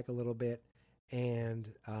to go back a little bit,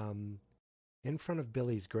 and in front of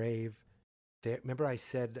Billy's grave, remember I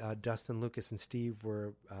said Dustin, Lucas, and Steve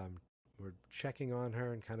were checking on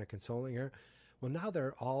her and kind of consoling her? Well, now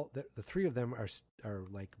they're all, the three of them are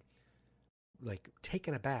like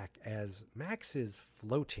taken aback as Max is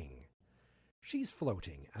floating. She's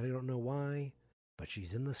floating. I don't know why, but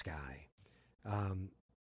she's in the sky. I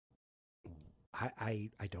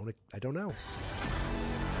don't know.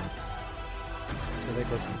 So there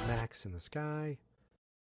goes Max in the sky.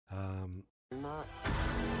 Not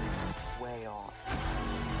way off.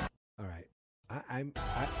 All right.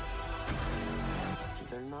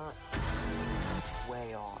 They're not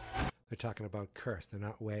way off. They're talking about curse. They're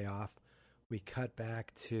not way off. We cut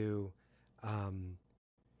back to the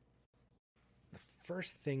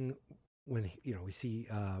first thing when we see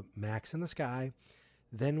Max in the sky.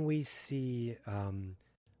 Then we see a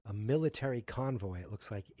military convoy. It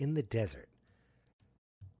looks like in the desert,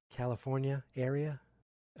 California area.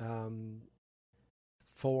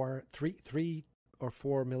 Three or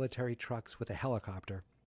four military trucks with a helicopter.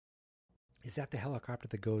 Is that the helicopter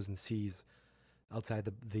that goes and sees outside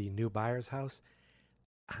the new buyer's house?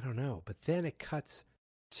 I don't know. But then it cuts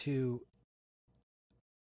to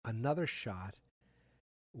another shot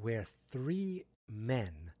where three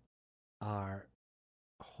men are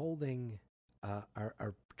holding,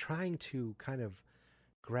 are trying to kind of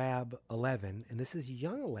grab 11. And this is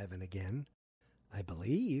young 11 again, I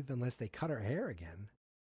believe, unless they cut her hair again.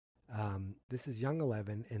 This is young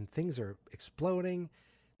 11, and things are exploding.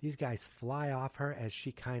 These guys fly off her as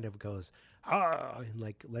she kind of goes, and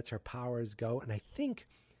like lets her powers go. And I think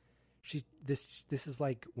this is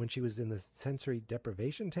like when she was in the sensory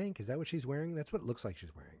deprivation tank. Is that what she's wearing? That's what it looks like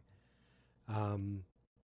she's wearing.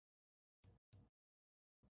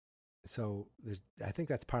 So I think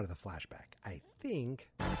that's part of the flashback. I think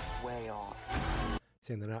way off.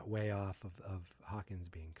 Saying they're not way off of Hawkins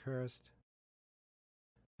being cursed.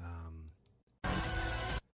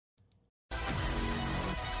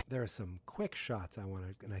 There are some quick shots I want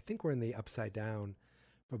to, and I think we're in the upside down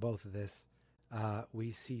for both of this.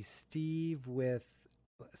 We see Steve with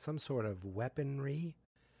some sort of weaponry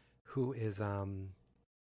who is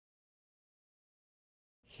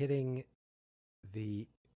hitting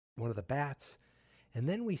one of the bats. And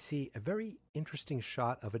then we see a very interesting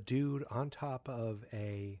shot of a dude on top of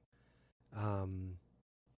an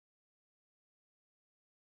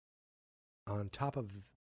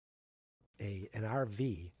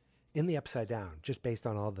RV in the upside down, just based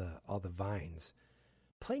on all the vines,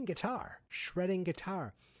 playing guitar, shredding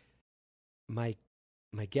guitar. My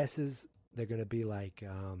guess is they're going to be like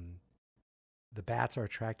the bats are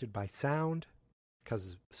attracted by sound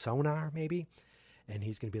because sonar maybe, and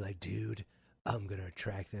he's going to be like, dude, I'm going to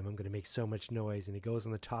attract them. I'm going to make so much noise. And he goes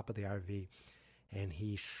on the top of the RV and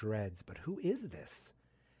he shreds. But who is this?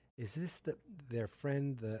 Is this their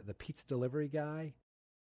friend, the pizza delivery guy?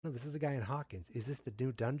 No, this is the guy in Hawkins. Is this the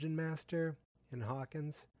new dungeon master in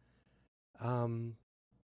Hawkins? I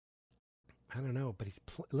don't know, but it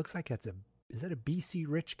looks like is that a BC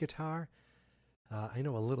Rich guitar? I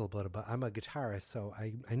know a little bit about, I'm a guitarist, so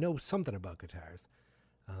I know something about guitars.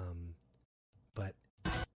 But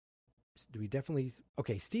do we definitely,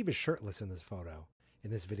 okay, Steve is shirtless in this photo,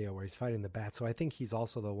 in this video where he's fighting the bat. So I think he's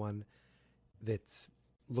also the one that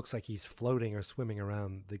looks like he's floating or swimming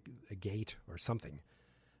around a gate or something.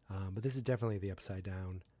 But this is definitely the upside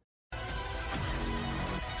down.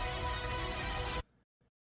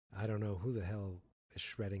 I don't know who the hell is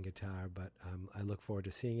shredding guitar, but I look forward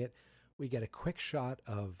to seeing it. We get a quick shot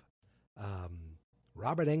of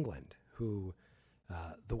Robert Englund, who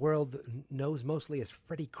the world knows mostly as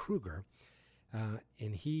Freddy Krueger.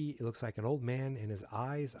 And he looks like an old man, and his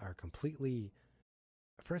eyes are completely...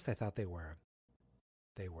 At first I thought they were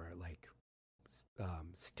like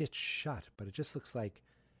stitched shut, but it just looks like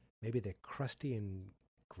maybe they're crusty and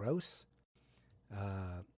gross.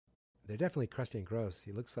 They're definitely crusty and gross.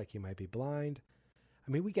 He looks like he might be blind.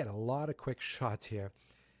 I mean, we get a lot of quick shots here.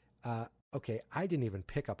 Okay, I didn't even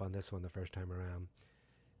pick up on this one the first time around.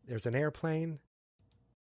 There's an airplane,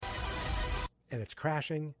 and it's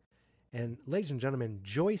crashing. And ladies and gentlemen,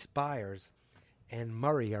 Joyce Byers and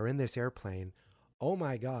Murray are in this airplane. Oh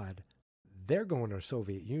my God, they're going to the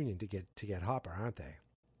Soviet Union to get Hopper, aren't they?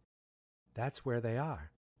 That's where they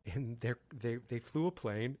are. And they flew a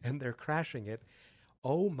plane and they're crashing it.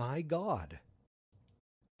 Oh my God.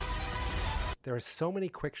 There are so many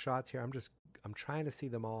quick shots here. I'm trying to see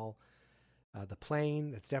them all. The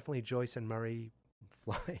plane, that's definitely Joyce and Murray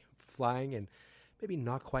flying and maybe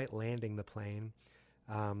not quite landing the plane.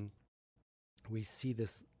 We see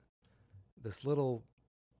this little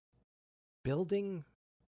building.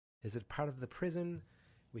 Is it part of the prison?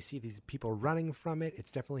 We see these people running from it.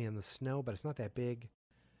 It's definitely in the snow, but it's not that big.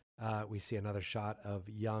 We see another shot of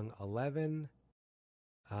young 11.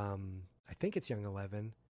 I think it's young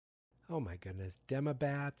 11. Oh my goodness.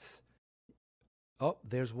 Demobats. Oh,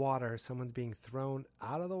 there's water. Someone's being thrown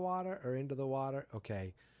out of the water or into the water.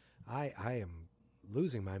 Okay. I am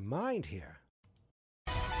losing my mind here.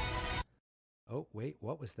 Oh, wait.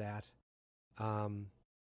 What was that?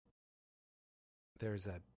 there's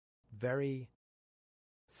a very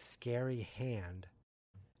scary hand,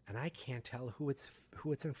 and I can't tell who it's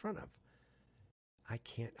in front of.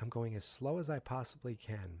 I'm going as slow as I possibly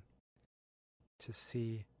can to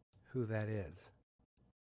see who that is.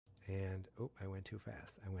 And I went too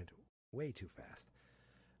fast. I went way too fast.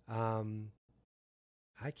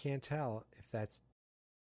 I can't tell if that's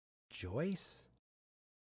Joyce,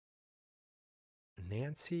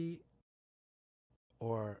 Nancy,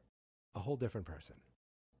 or a whole different person.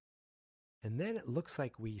 And then it looks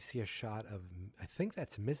like we see a shot of, I think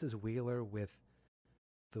that's Mrs. Wheeler with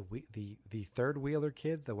the third Wheeler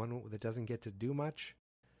kid, the one that doesn't get to do much.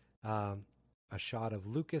 A shot of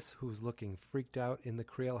Lucas, who's looking freaked out in the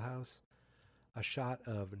Creel house. A shot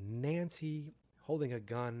of Nancy holding a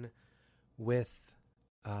gun with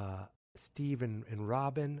Steve and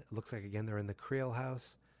Robin. It looks like, again, they're in the Creel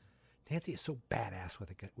house. Nancy is so badass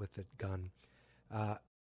with the gun.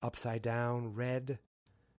 Upside down, red.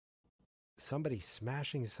 Somebody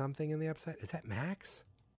smashing something in the upside. Is that Max?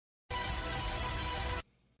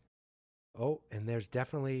 Oh, and there's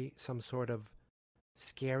definitely some sort of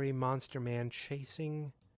scary monster man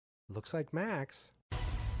chasing. Looks like Max.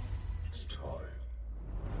 It's time.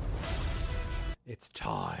 It's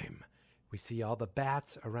time. We see all the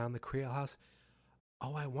bats around the Creel house.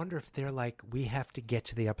 Oh, I wonder if they're like, we have to get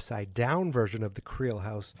to the upside down version of the Creel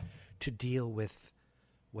house to deal with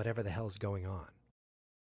whatever the hell's going on.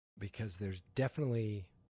 Because there's definitely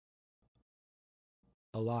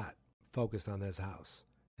a lot focused on this house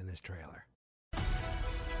in this trailer.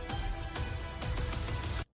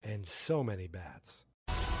 And so many bats.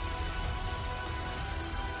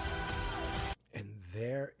 And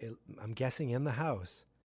there, I'm guessing in the house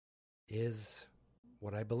is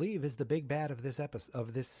what I believe is the big bad of this episode,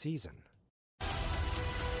 of this season.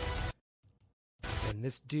 And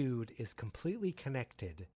this dude is completely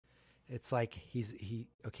connected. It's like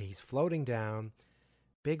he's floating down,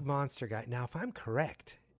 big monster guy. Now, if I'm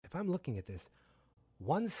correct, if I'm looking at this,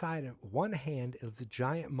 one hand is a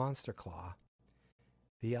giant monster claw.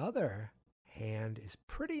 The other hand is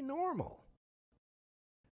pretty normal.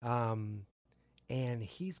 And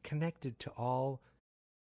he's connected to all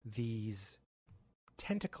these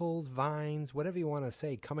tentacles, vines, whatever you want to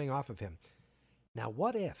say, coming off of him. Now,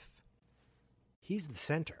 what if he's the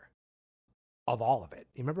center of all of it?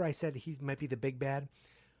 Remember I said he might be the big bad?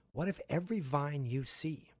 What if every vine you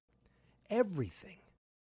see, everything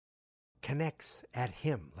connects at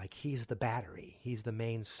him like he's the battery, he's the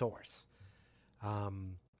main source?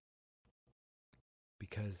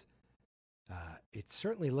 Because it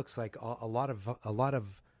certainly looks like a lot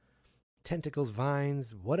of tentacles,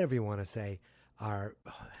 vines, whatever you want to say, are,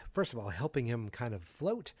 first of all, helping him kind of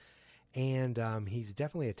float, and he's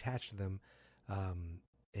definitely attached to them.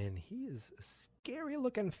 And he is a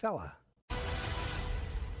scary-looking fella.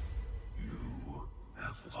 You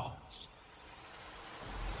have lost.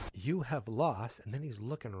 You have lost, and then he's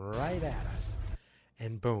looking right at us.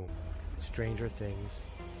 And boom, Stranger Things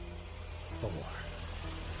 4.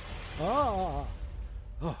 Oh,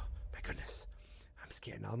 my goodness. I'm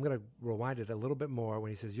scared. Now I'm going to rewind it a little bit more when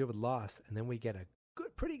he says you have lost, and then we get a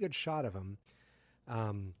pretty good shot of him.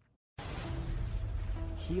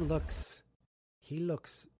 He looks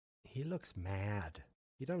mad.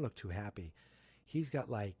 He doesn't look too happy. He's got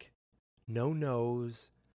like no nose,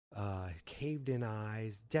 caved in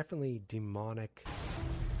eyes, definitely demonic.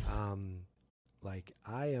 Like,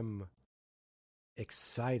 I am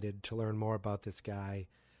excited to learn more about this guy.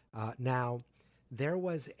 Now, there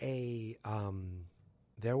was a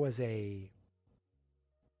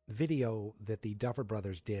video that the Duffer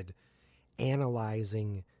Brothers did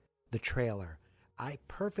analyzing the trailer. I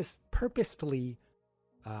purposefully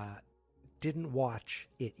didn't watch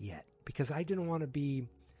it yet because I didn't want to be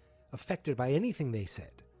affected by anything they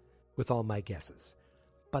said with all my guesses.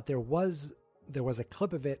 But there was a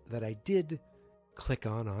clip of it that I did click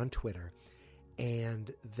on Twitter,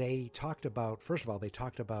 and they talked about, first of all, they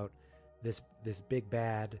talked about this big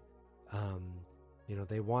bad.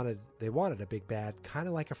 They wanted a big bad, kind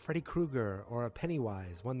of like a Freddy Krueger or a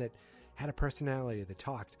Pennywise, one that had a personality that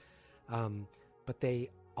talked. But they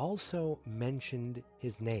also mentioned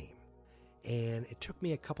his name, and it took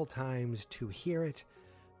me a couple times to hear it.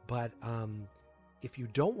 But if you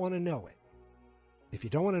don't want to know it,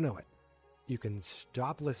 you can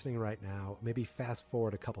stop listening right now, maybe fast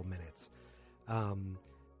forward a couple minutes, and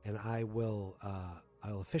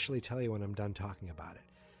I'll officially tell you when I'm done talking about it.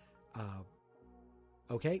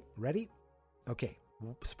 Okay, ready? Okay,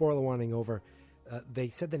 spoiler warning over. They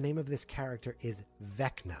said the name of this character is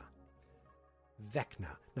Vecna.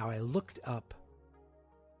 Now, I looked up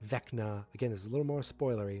Vecna. Again, this is a little more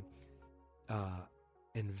spoilery.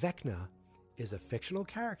 And Vecna is a fictional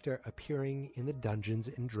character appearing in the Dungeons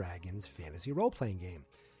 & Dragons fantasy role-playing game.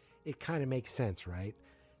 It kind of makes sense, right?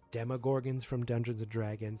 Demogorgons from Dungeons &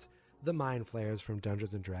 Dragons, the Mind Flayers from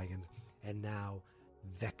Dungeons & Dragons, and now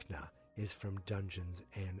Vecna is from Dungeons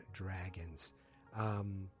 & Dragons.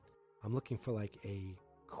 I'm looking for like a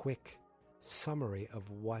quick summary of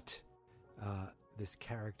what this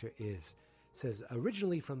character is. It says,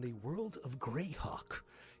 originally from the World of Greyhawk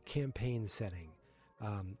campaign setting,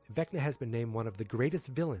 Vecna has been named one of the greatest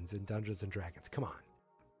villains in Dungeons & Dragons. Come on.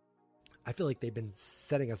 I feel like they've been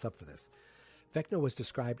setting us up for this. Vecna was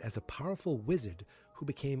described as a powerful wizard who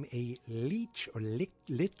became a lich, or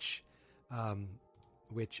lich,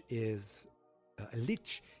 which is... a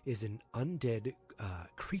lich is an undead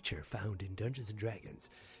creature found in Dungeons & Dragons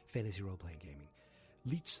fantasy role-playing gaming.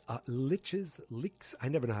 Liches, I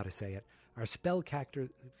never know how to say it, are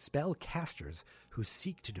spellcasters who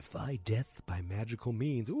seek to defy death by magical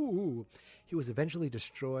means. Ooh! He was eventually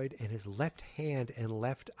destroyed, and his left hand and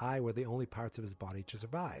left eye were the only parts of his body to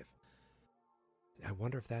survive. I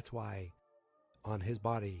wonder if that's why on his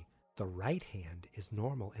body the right hand is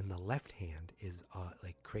normal and the left hand is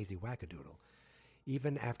like crazy wackadoodle.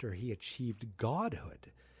 Even after he achieved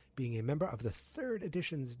godhood, being a member of the 3rd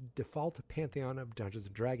edition's default pantheon of Dungeons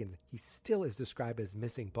 & Dragons, he still is described as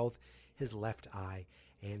missing both his left eye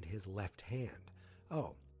and his left hand.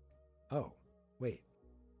 Oh, wait.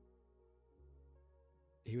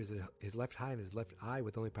 He was his left eye and his left eye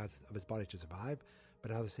with only parts of his body to survive,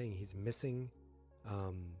 but now they're saying he's missing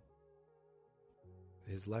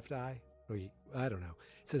his left eye? I don't know.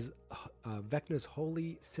 It says Vecna's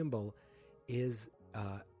holy symbol is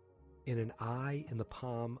in an eye in the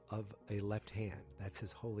palm of a left hand. That's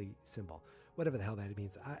his holy symbol. Whatever the hell that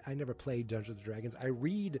means. I never played Dungeons & Dragons. I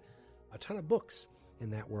read a ton of books in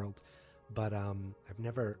that world, but I've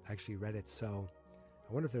never actually read it, so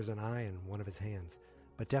I wonder if there's an eye in one of his hands.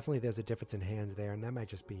 But definitely there's a difference in hands there, and that might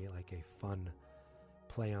just be like a fun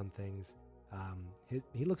play on things.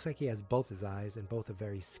 He looks like he has both his eyes, and both are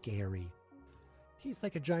very scary. He's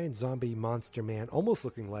like a giant zombie monster man, almost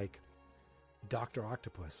looking like Dr.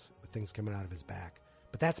 Octopus with things coming out of his back.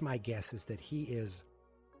 But that's my guess, is that he is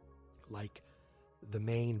like the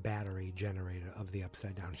main battery generator of the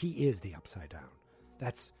Upside Down. He is the Upside Down.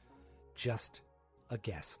 That's just a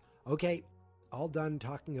guess. Okay, all done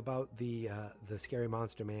talking about the scary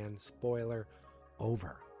monster man. Spoiler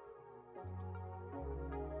over.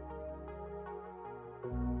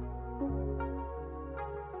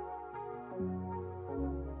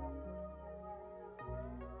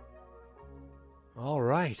 All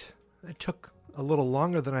right. It took a little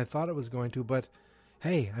longer than I thought it was going to, but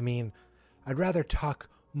hey, I mean, I'd rather talk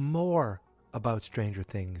more about Stranger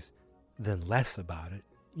Things than less about it.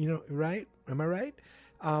 You know, right? Am I right?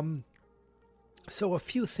 So a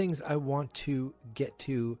few things I want to get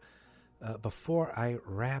to before I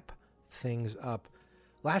wrap things up.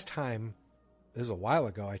 Last time, this was a while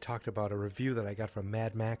ago, I talked about a review that I got from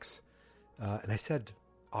Mad Max, and I said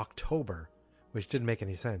October, which didn't make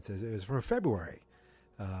any sense. It was from February.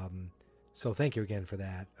 So thank you again for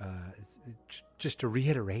that. Just to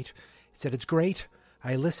reiterate, it said it's great.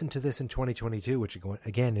 I listened to this in 2022, which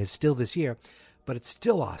again is still this year, but it's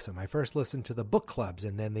still awesome. I first listened to the book clubs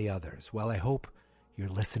and then the others. Well, I hope you're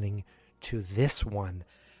listening to this one.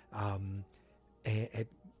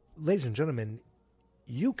 Ladies and gentlemen,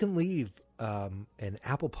 you can leave an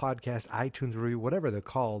Apple Podcast, iTunes review, whatever they're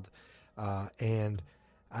called, and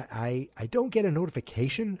I don't get a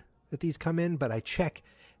notification that these come in, but I check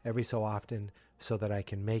every so often so that I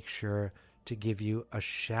can make sure to give you a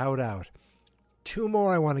shout out. 2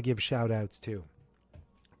 more I want to give shout outs to.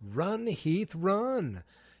 Run, Heath, Run.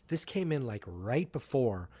 This came in like right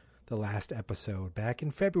before the last episode back in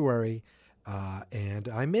February, and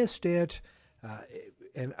I missed it.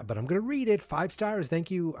 But I'm going to read it. 5 stars. Thank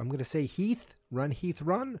you. I'm going to say Heath,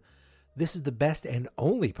 Run. This is the best and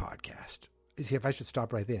only podcast. See, if I should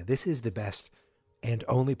stop right there. This is the best and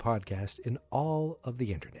only podcast in all of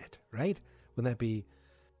the internet, right? Wouldn't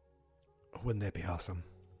that be awesome?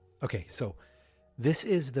 Okay, so this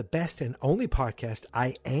is the best and only podcast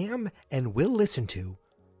I am and will listen to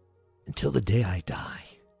until the day I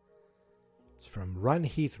die. It's from Run,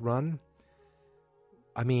 Heath, Run.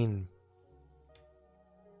 I mean,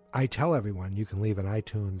 I tell everyone you can leave an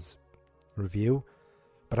iTunes review,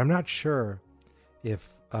 but I'm not sure if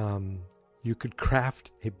you could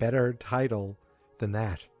craft a better title than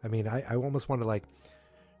that. I mean, I almost want to like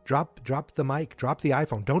drop the mic, drop the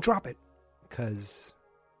iPhone. Don't drop it, because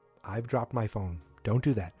I've dropped my phone. Don't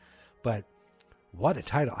do that. But what a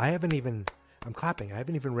title. I'm clapping. I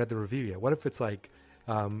haven't even read the review yet. What if it's like,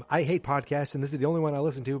 I hate podcasts, and this is the only one I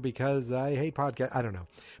listen to because I hate podcasts. I don't know.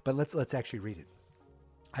 But let's actually read it.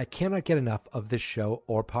 I cannot get enough of this show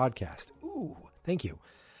or podcast. Ooh, thank you.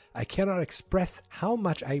 I cannot express how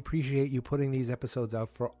much I appreciate you putting these episodes out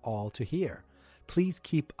for all to hear. Please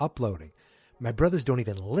keep uploading. My brothers don't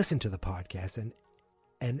even listen to the podcast, and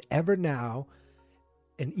even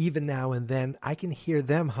now and then, I can hear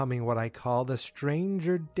them humming what I call the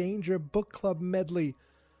Stranger Danger Book Club medley.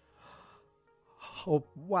 Oh,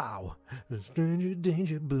 wow. The Stranger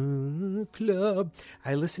Danger Book Club.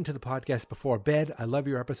 I listen to the podcast before bed. I love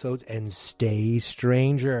your episodes, and stay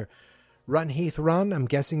stranger. Run, Heath, run. I'm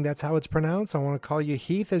guessing that's how it's pronounced. I want to call you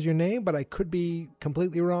Heath as your name, but I could be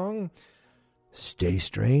completely wrong. Stay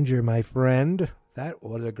stranger, my friend. That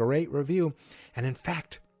was a great review. And in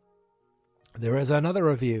fact, there is another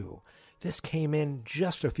review. This came in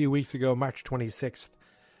just a few weeks ago, March 26th,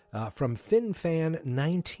 from FinFan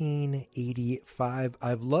 1985.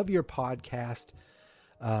 I love your podcast.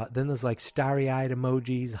 Then there's like starry-eyed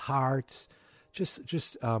emojis, hearts,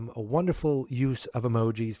 just a wonderful use of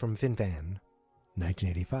emojis from FinFan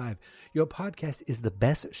 1985. Your podcast is the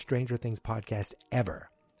best Stranger Things podcast ever,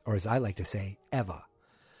 or as I like to say, ever.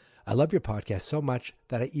 I love your podcast so much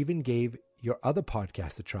that I even gave your other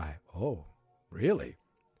podcast a try. Oh, really?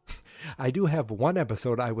 I do have one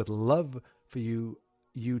episode I would love for you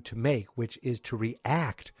to make, which is to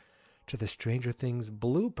react to the Stranger Things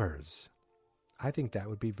bloopers. I think that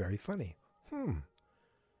would be very funny.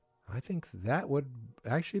 I think that would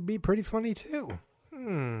actually be pretty funny too.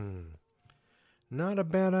 Not a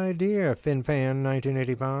bad idea, FinFan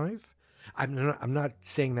 1985. I'm not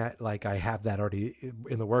saying that like I have that already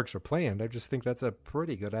in the works or planned. I just think that's a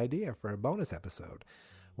pretty good idea for a bonus episode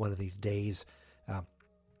one of these days.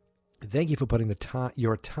 Thank you for putting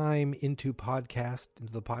your time into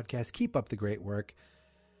the podcast. Keep up the great work.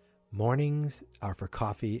 Mornings are for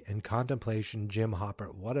coffee and contemplation. Jim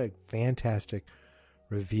Hopper. What a fantastic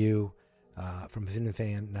review from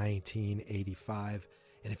FinFan 1985.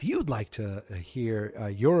 And if you'd like to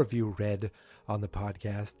hear your review read on the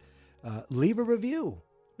podcast, leave a review.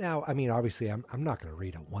 Now, I mean, obviously, I'm not going to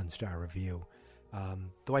read a 1-star review,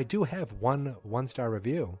 though I do have one 1-star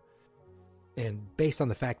review. And based on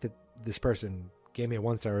the fact that this person gave me a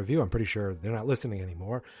 1-star review, I'm pretty sure they're not listening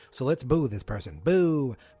anymore. So let's boo this person.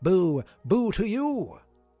 Boo, boo, boo to you.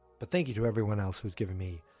 But thank you to everyone else who's given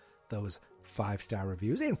me those 5-star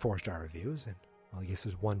reviews and 4-star reviews. And well, I guess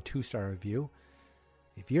there's one 2-star review.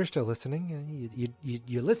 If you're still listening,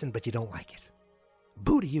 you listen, but you don't like it.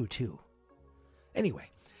 Boo to you too.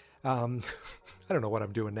 Anyway, I don't know what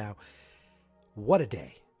I'm doing now. What a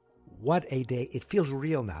day. What a day. It feels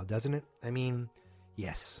real now, doesn't it? I mean,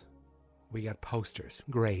 yes, we got posters.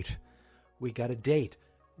 Great. We got a date.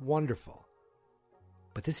 Wonderful.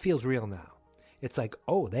 But this feels real now. It's like,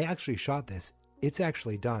 oh, they actually shot this. It's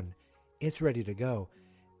actually done. It's ready to go.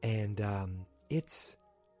 And it's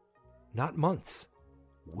not months,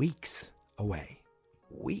 weeks away.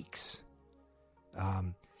 Weeks.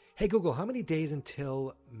 Hey, Google, how many days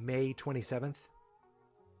until May 27th?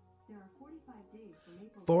 There are 45 days from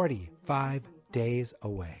April 45 days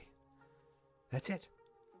away. That's it.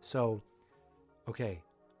 So, okay.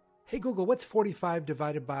 Hey, Google, what's 45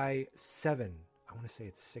 divided by 7? I want to say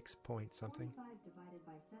it's 6 point something. 45 divided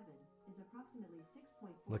by 7 is approximately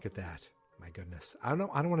 6.4. Look at that. My goodness. I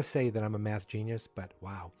don't want to say that I'm a math genius, but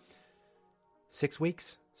wow. 6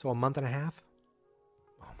 weeks? So a month and a half?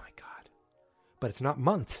 Oh my God. But it's not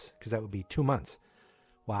months, because that would be 2 months.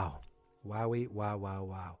 Wow. Wowie, wow, wow,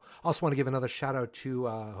 wow. Also want to give another shout out to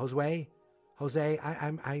Jose. Jose,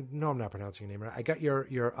 I know I'm not pronouncing your name right. I got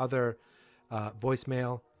your other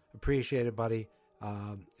voicemail. Appreciate it, buddy.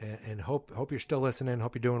 And hope you're still listening.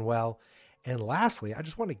 Hope you're doing well. And lastly, I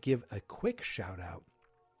just want to give a quick shout out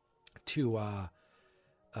to a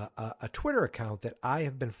Twitter account that I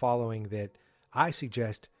have been following that I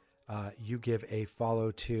suggest you give a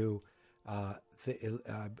follow to.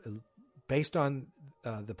 Based on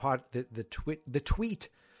the tweet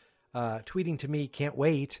tweeting to me, can't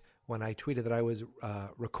wait, when I tweeted that I was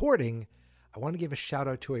recording, I want to give a shout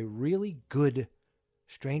out to a really good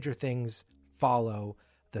Stranger Things follow,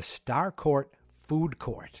 the Starcourt Food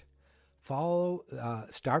Court. Follow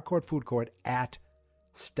Starcourt Food Court at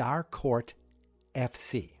Starcourt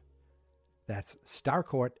FC. That's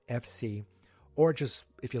Starcourt FC. Or just,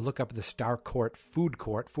 if you look up the Starcourt Food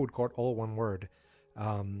Court, all one word,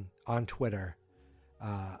 on Twitter,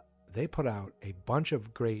 they put out a bunch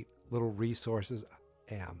of great little resources,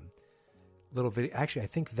 little video. Actually, I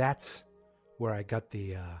think that's where I got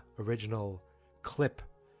the original clip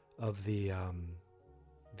of the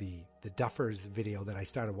Duffers video that I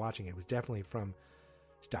started watching. It was definitely from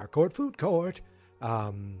Star Court Food Court.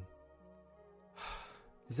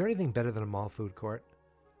 Is there anything better than a mall food court?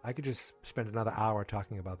 I could just spend another hour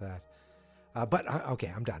talking about that.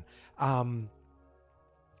 Okay, I'm done.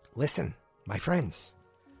 Listen, my friends,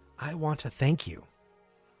 I want to thank you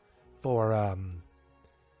for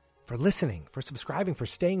listening, for subscribing, for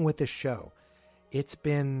staying with this show. It's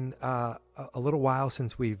been a little while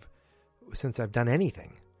since I've done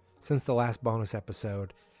anything, since the last bonus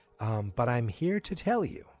episode. But I'm here to tell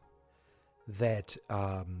you that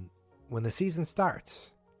when the season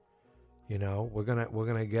starts, we're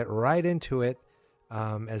gonna get right into it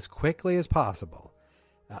as quickly as possible.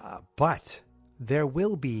 But there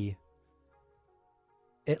will be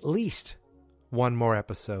at least one more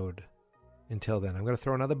episode until then. I'm going to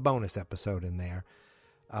throw another bonus episode in there.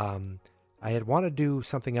 I had wanted to do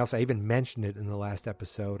something else. I even mentioned it in the last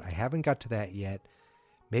episode. I haven't got to that yet.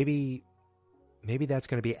 Maybe that's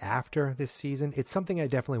going to be after this season. It's something I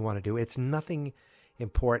definitely want to do. It's nothing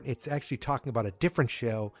important. It's actually talking about a different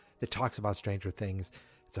show that talks about Stranger Things.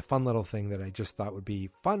 It's a fun little thing that I just thought would be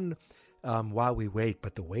fun while we wait,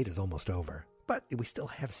 but the wait is almost over. But we still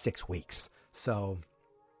have 6 weeks. So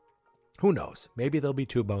who knows? Maybe there'll be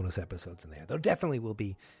 2 bonus episodes in there. There definitely will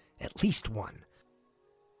be at least 1.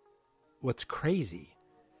 What's crazy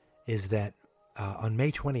is that on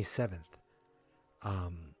May 27th,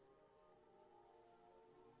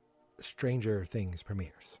 Stranger Things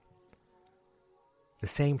premieres. The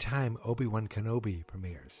same time Obi-Wan Kenobi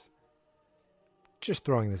premieres. Just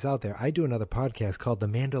throwing this out there, I do another podcast called The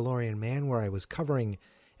Mandalorian Man, where I was covering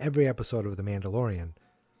every episode of The Mandalorian.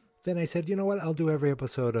 Then I said, you know what, I'll do every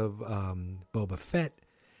episode of Boba Fett.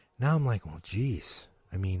 Now I'm like, well, geez.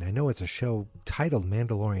 I mean, I know it's a show titled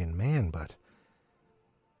Mandalorian Man, but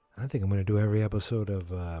I think I'm going to do every episode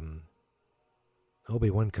of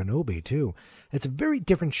Obi-Wan Kenobi, too. It's a very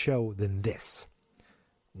different show than this.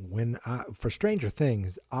 For Stranger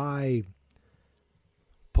Things, I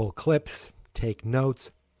pull clips, take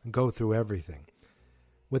notes, and go through everything.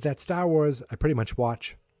 With that Star Wars, I pretty much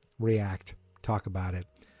watch, react, talk about it.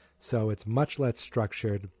 So it's much less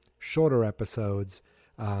structured, shorter episodes,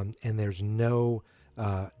 and there's no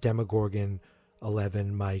Demogorgon,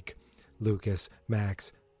 11, Mike, Lucas,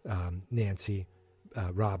 Max, Nancy,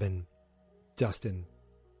 Robin, Dustin,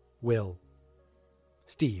 Will,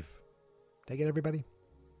 Steve. Did I get everybody?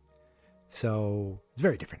 So it's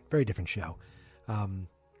very different show.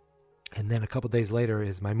 And then a couple days later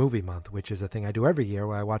is my movie month, which is a thing I do every year,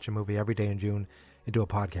 where I watch a movie every day in June and do a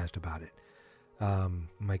podcast about it.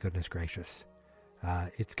 My goodness gracious.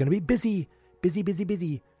 It's going to be busy.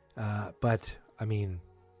 But, I mean,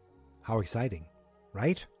 how exciting,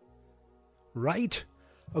 right? Right?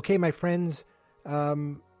 Okay, my friends,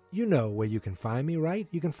 you know where you can find me, right?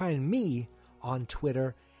 You can find me on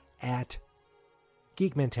Twitter at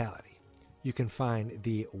Geek Mentality. You can find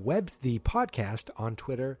the podcast on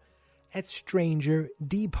Twitter at Stranger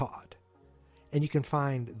D-Pod. And you can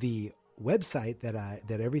find the website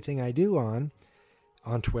that everything I do on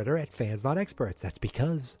Twitter at Fans Not Experts. That's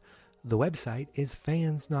because the website is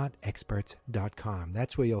fansnotexperts.com.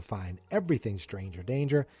 That's where you'll find everything Stranger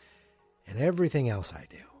Danger and everything else I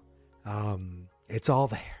do. It's all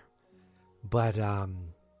there. But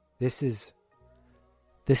this is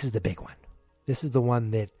the big one. This is the one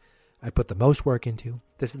that I put the most work into.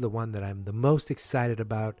 This is the one that I'm the most excited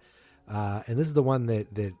about. And this is the one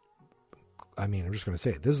that I mean, I'm just going to say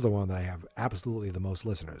it. This is the one that I have absolutely the most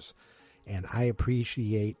listeners. And I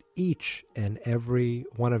appreciate each and every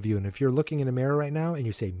one of you. And if you're looking in a mirror right now and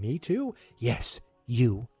you say, me too? Yes,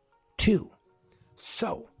 you too.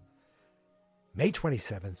 So, May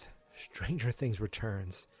 27th, Stranger Things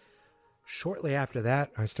returns. Shortly after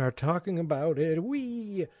that, I start talking about it.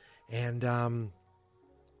 And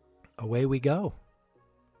away we go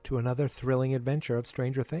to another thrilling adventure of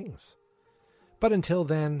Stranger Things. But until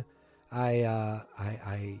then, I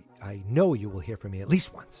know you will hear from me at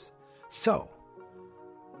least once. So,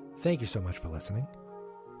 thank you so much for listening.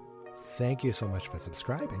 Thank you so much for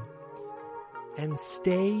subscribing. And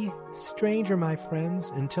stay stranger, my friends.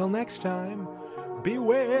 Until next time,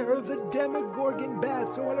 beware the Demogorgon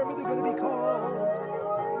bats, or whatever they're going to be called.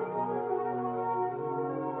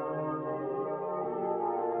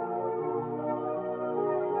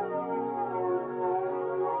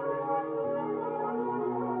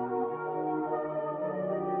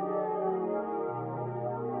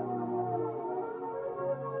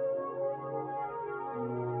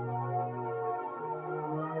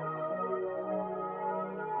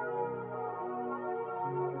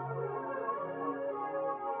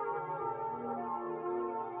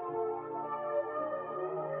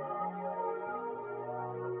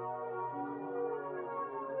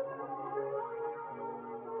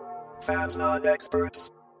 Fablon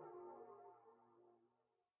experts.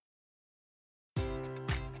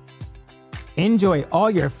 Enjoy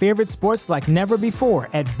all your favorite sports like never before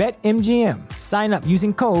at BetMGM. Sign up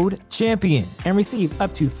using code CHAMPION and receive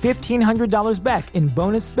up to $1,500 back in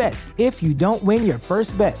bonus bets if you don't win your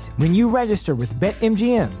first bet. When you register with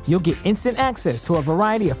BetMGM, you'll get instant access to a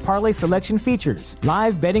variety of parlay selection features,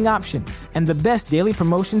 live betting options, and the best daily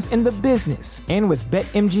promotions in the business. And with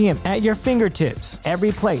BetMGM at your fingertips,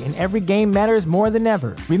 every play and every game matters more than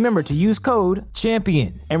ever. Remember to use code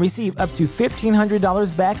CHAMPION and receive up to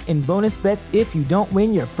 $1,500 back in bonus bets if you don't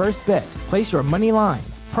win your first bet. Place your money line,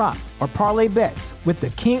 prop, or parlay bets with the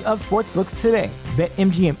king of sportsbooks today.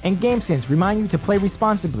 BetMGM and GameSense remind you to play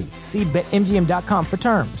responsibly. See BetMGM.com for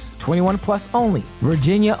terms. 21 plus only.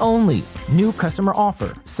 Virginia only. New customer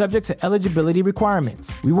offer. Subject to eligibility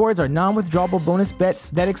requirements. Rewards are non-withdrawable bonus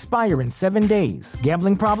bets that expire in 7 days.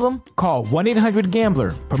 Gambling problem? Call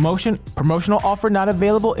 1-800-GAMBLER. Promotional offer not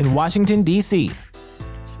available in Washington, D.C.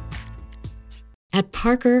 At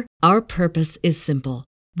Parker, our purpose is simple.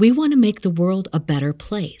 We want to make the world a better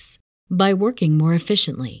place by working more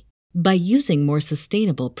efficiently, by using more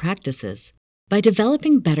sustainable practices, by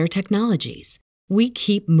developing better technologies. We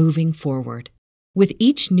keep moving forward. With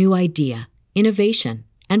each new idea, innovation,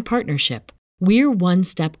 and partnership, we're one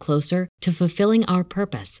step closer to fulfilling our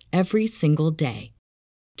purpose every single day.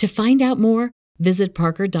 To find out more, visit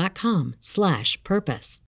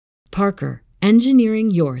parker.com/purpose. Parker,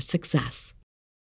 engineering your success.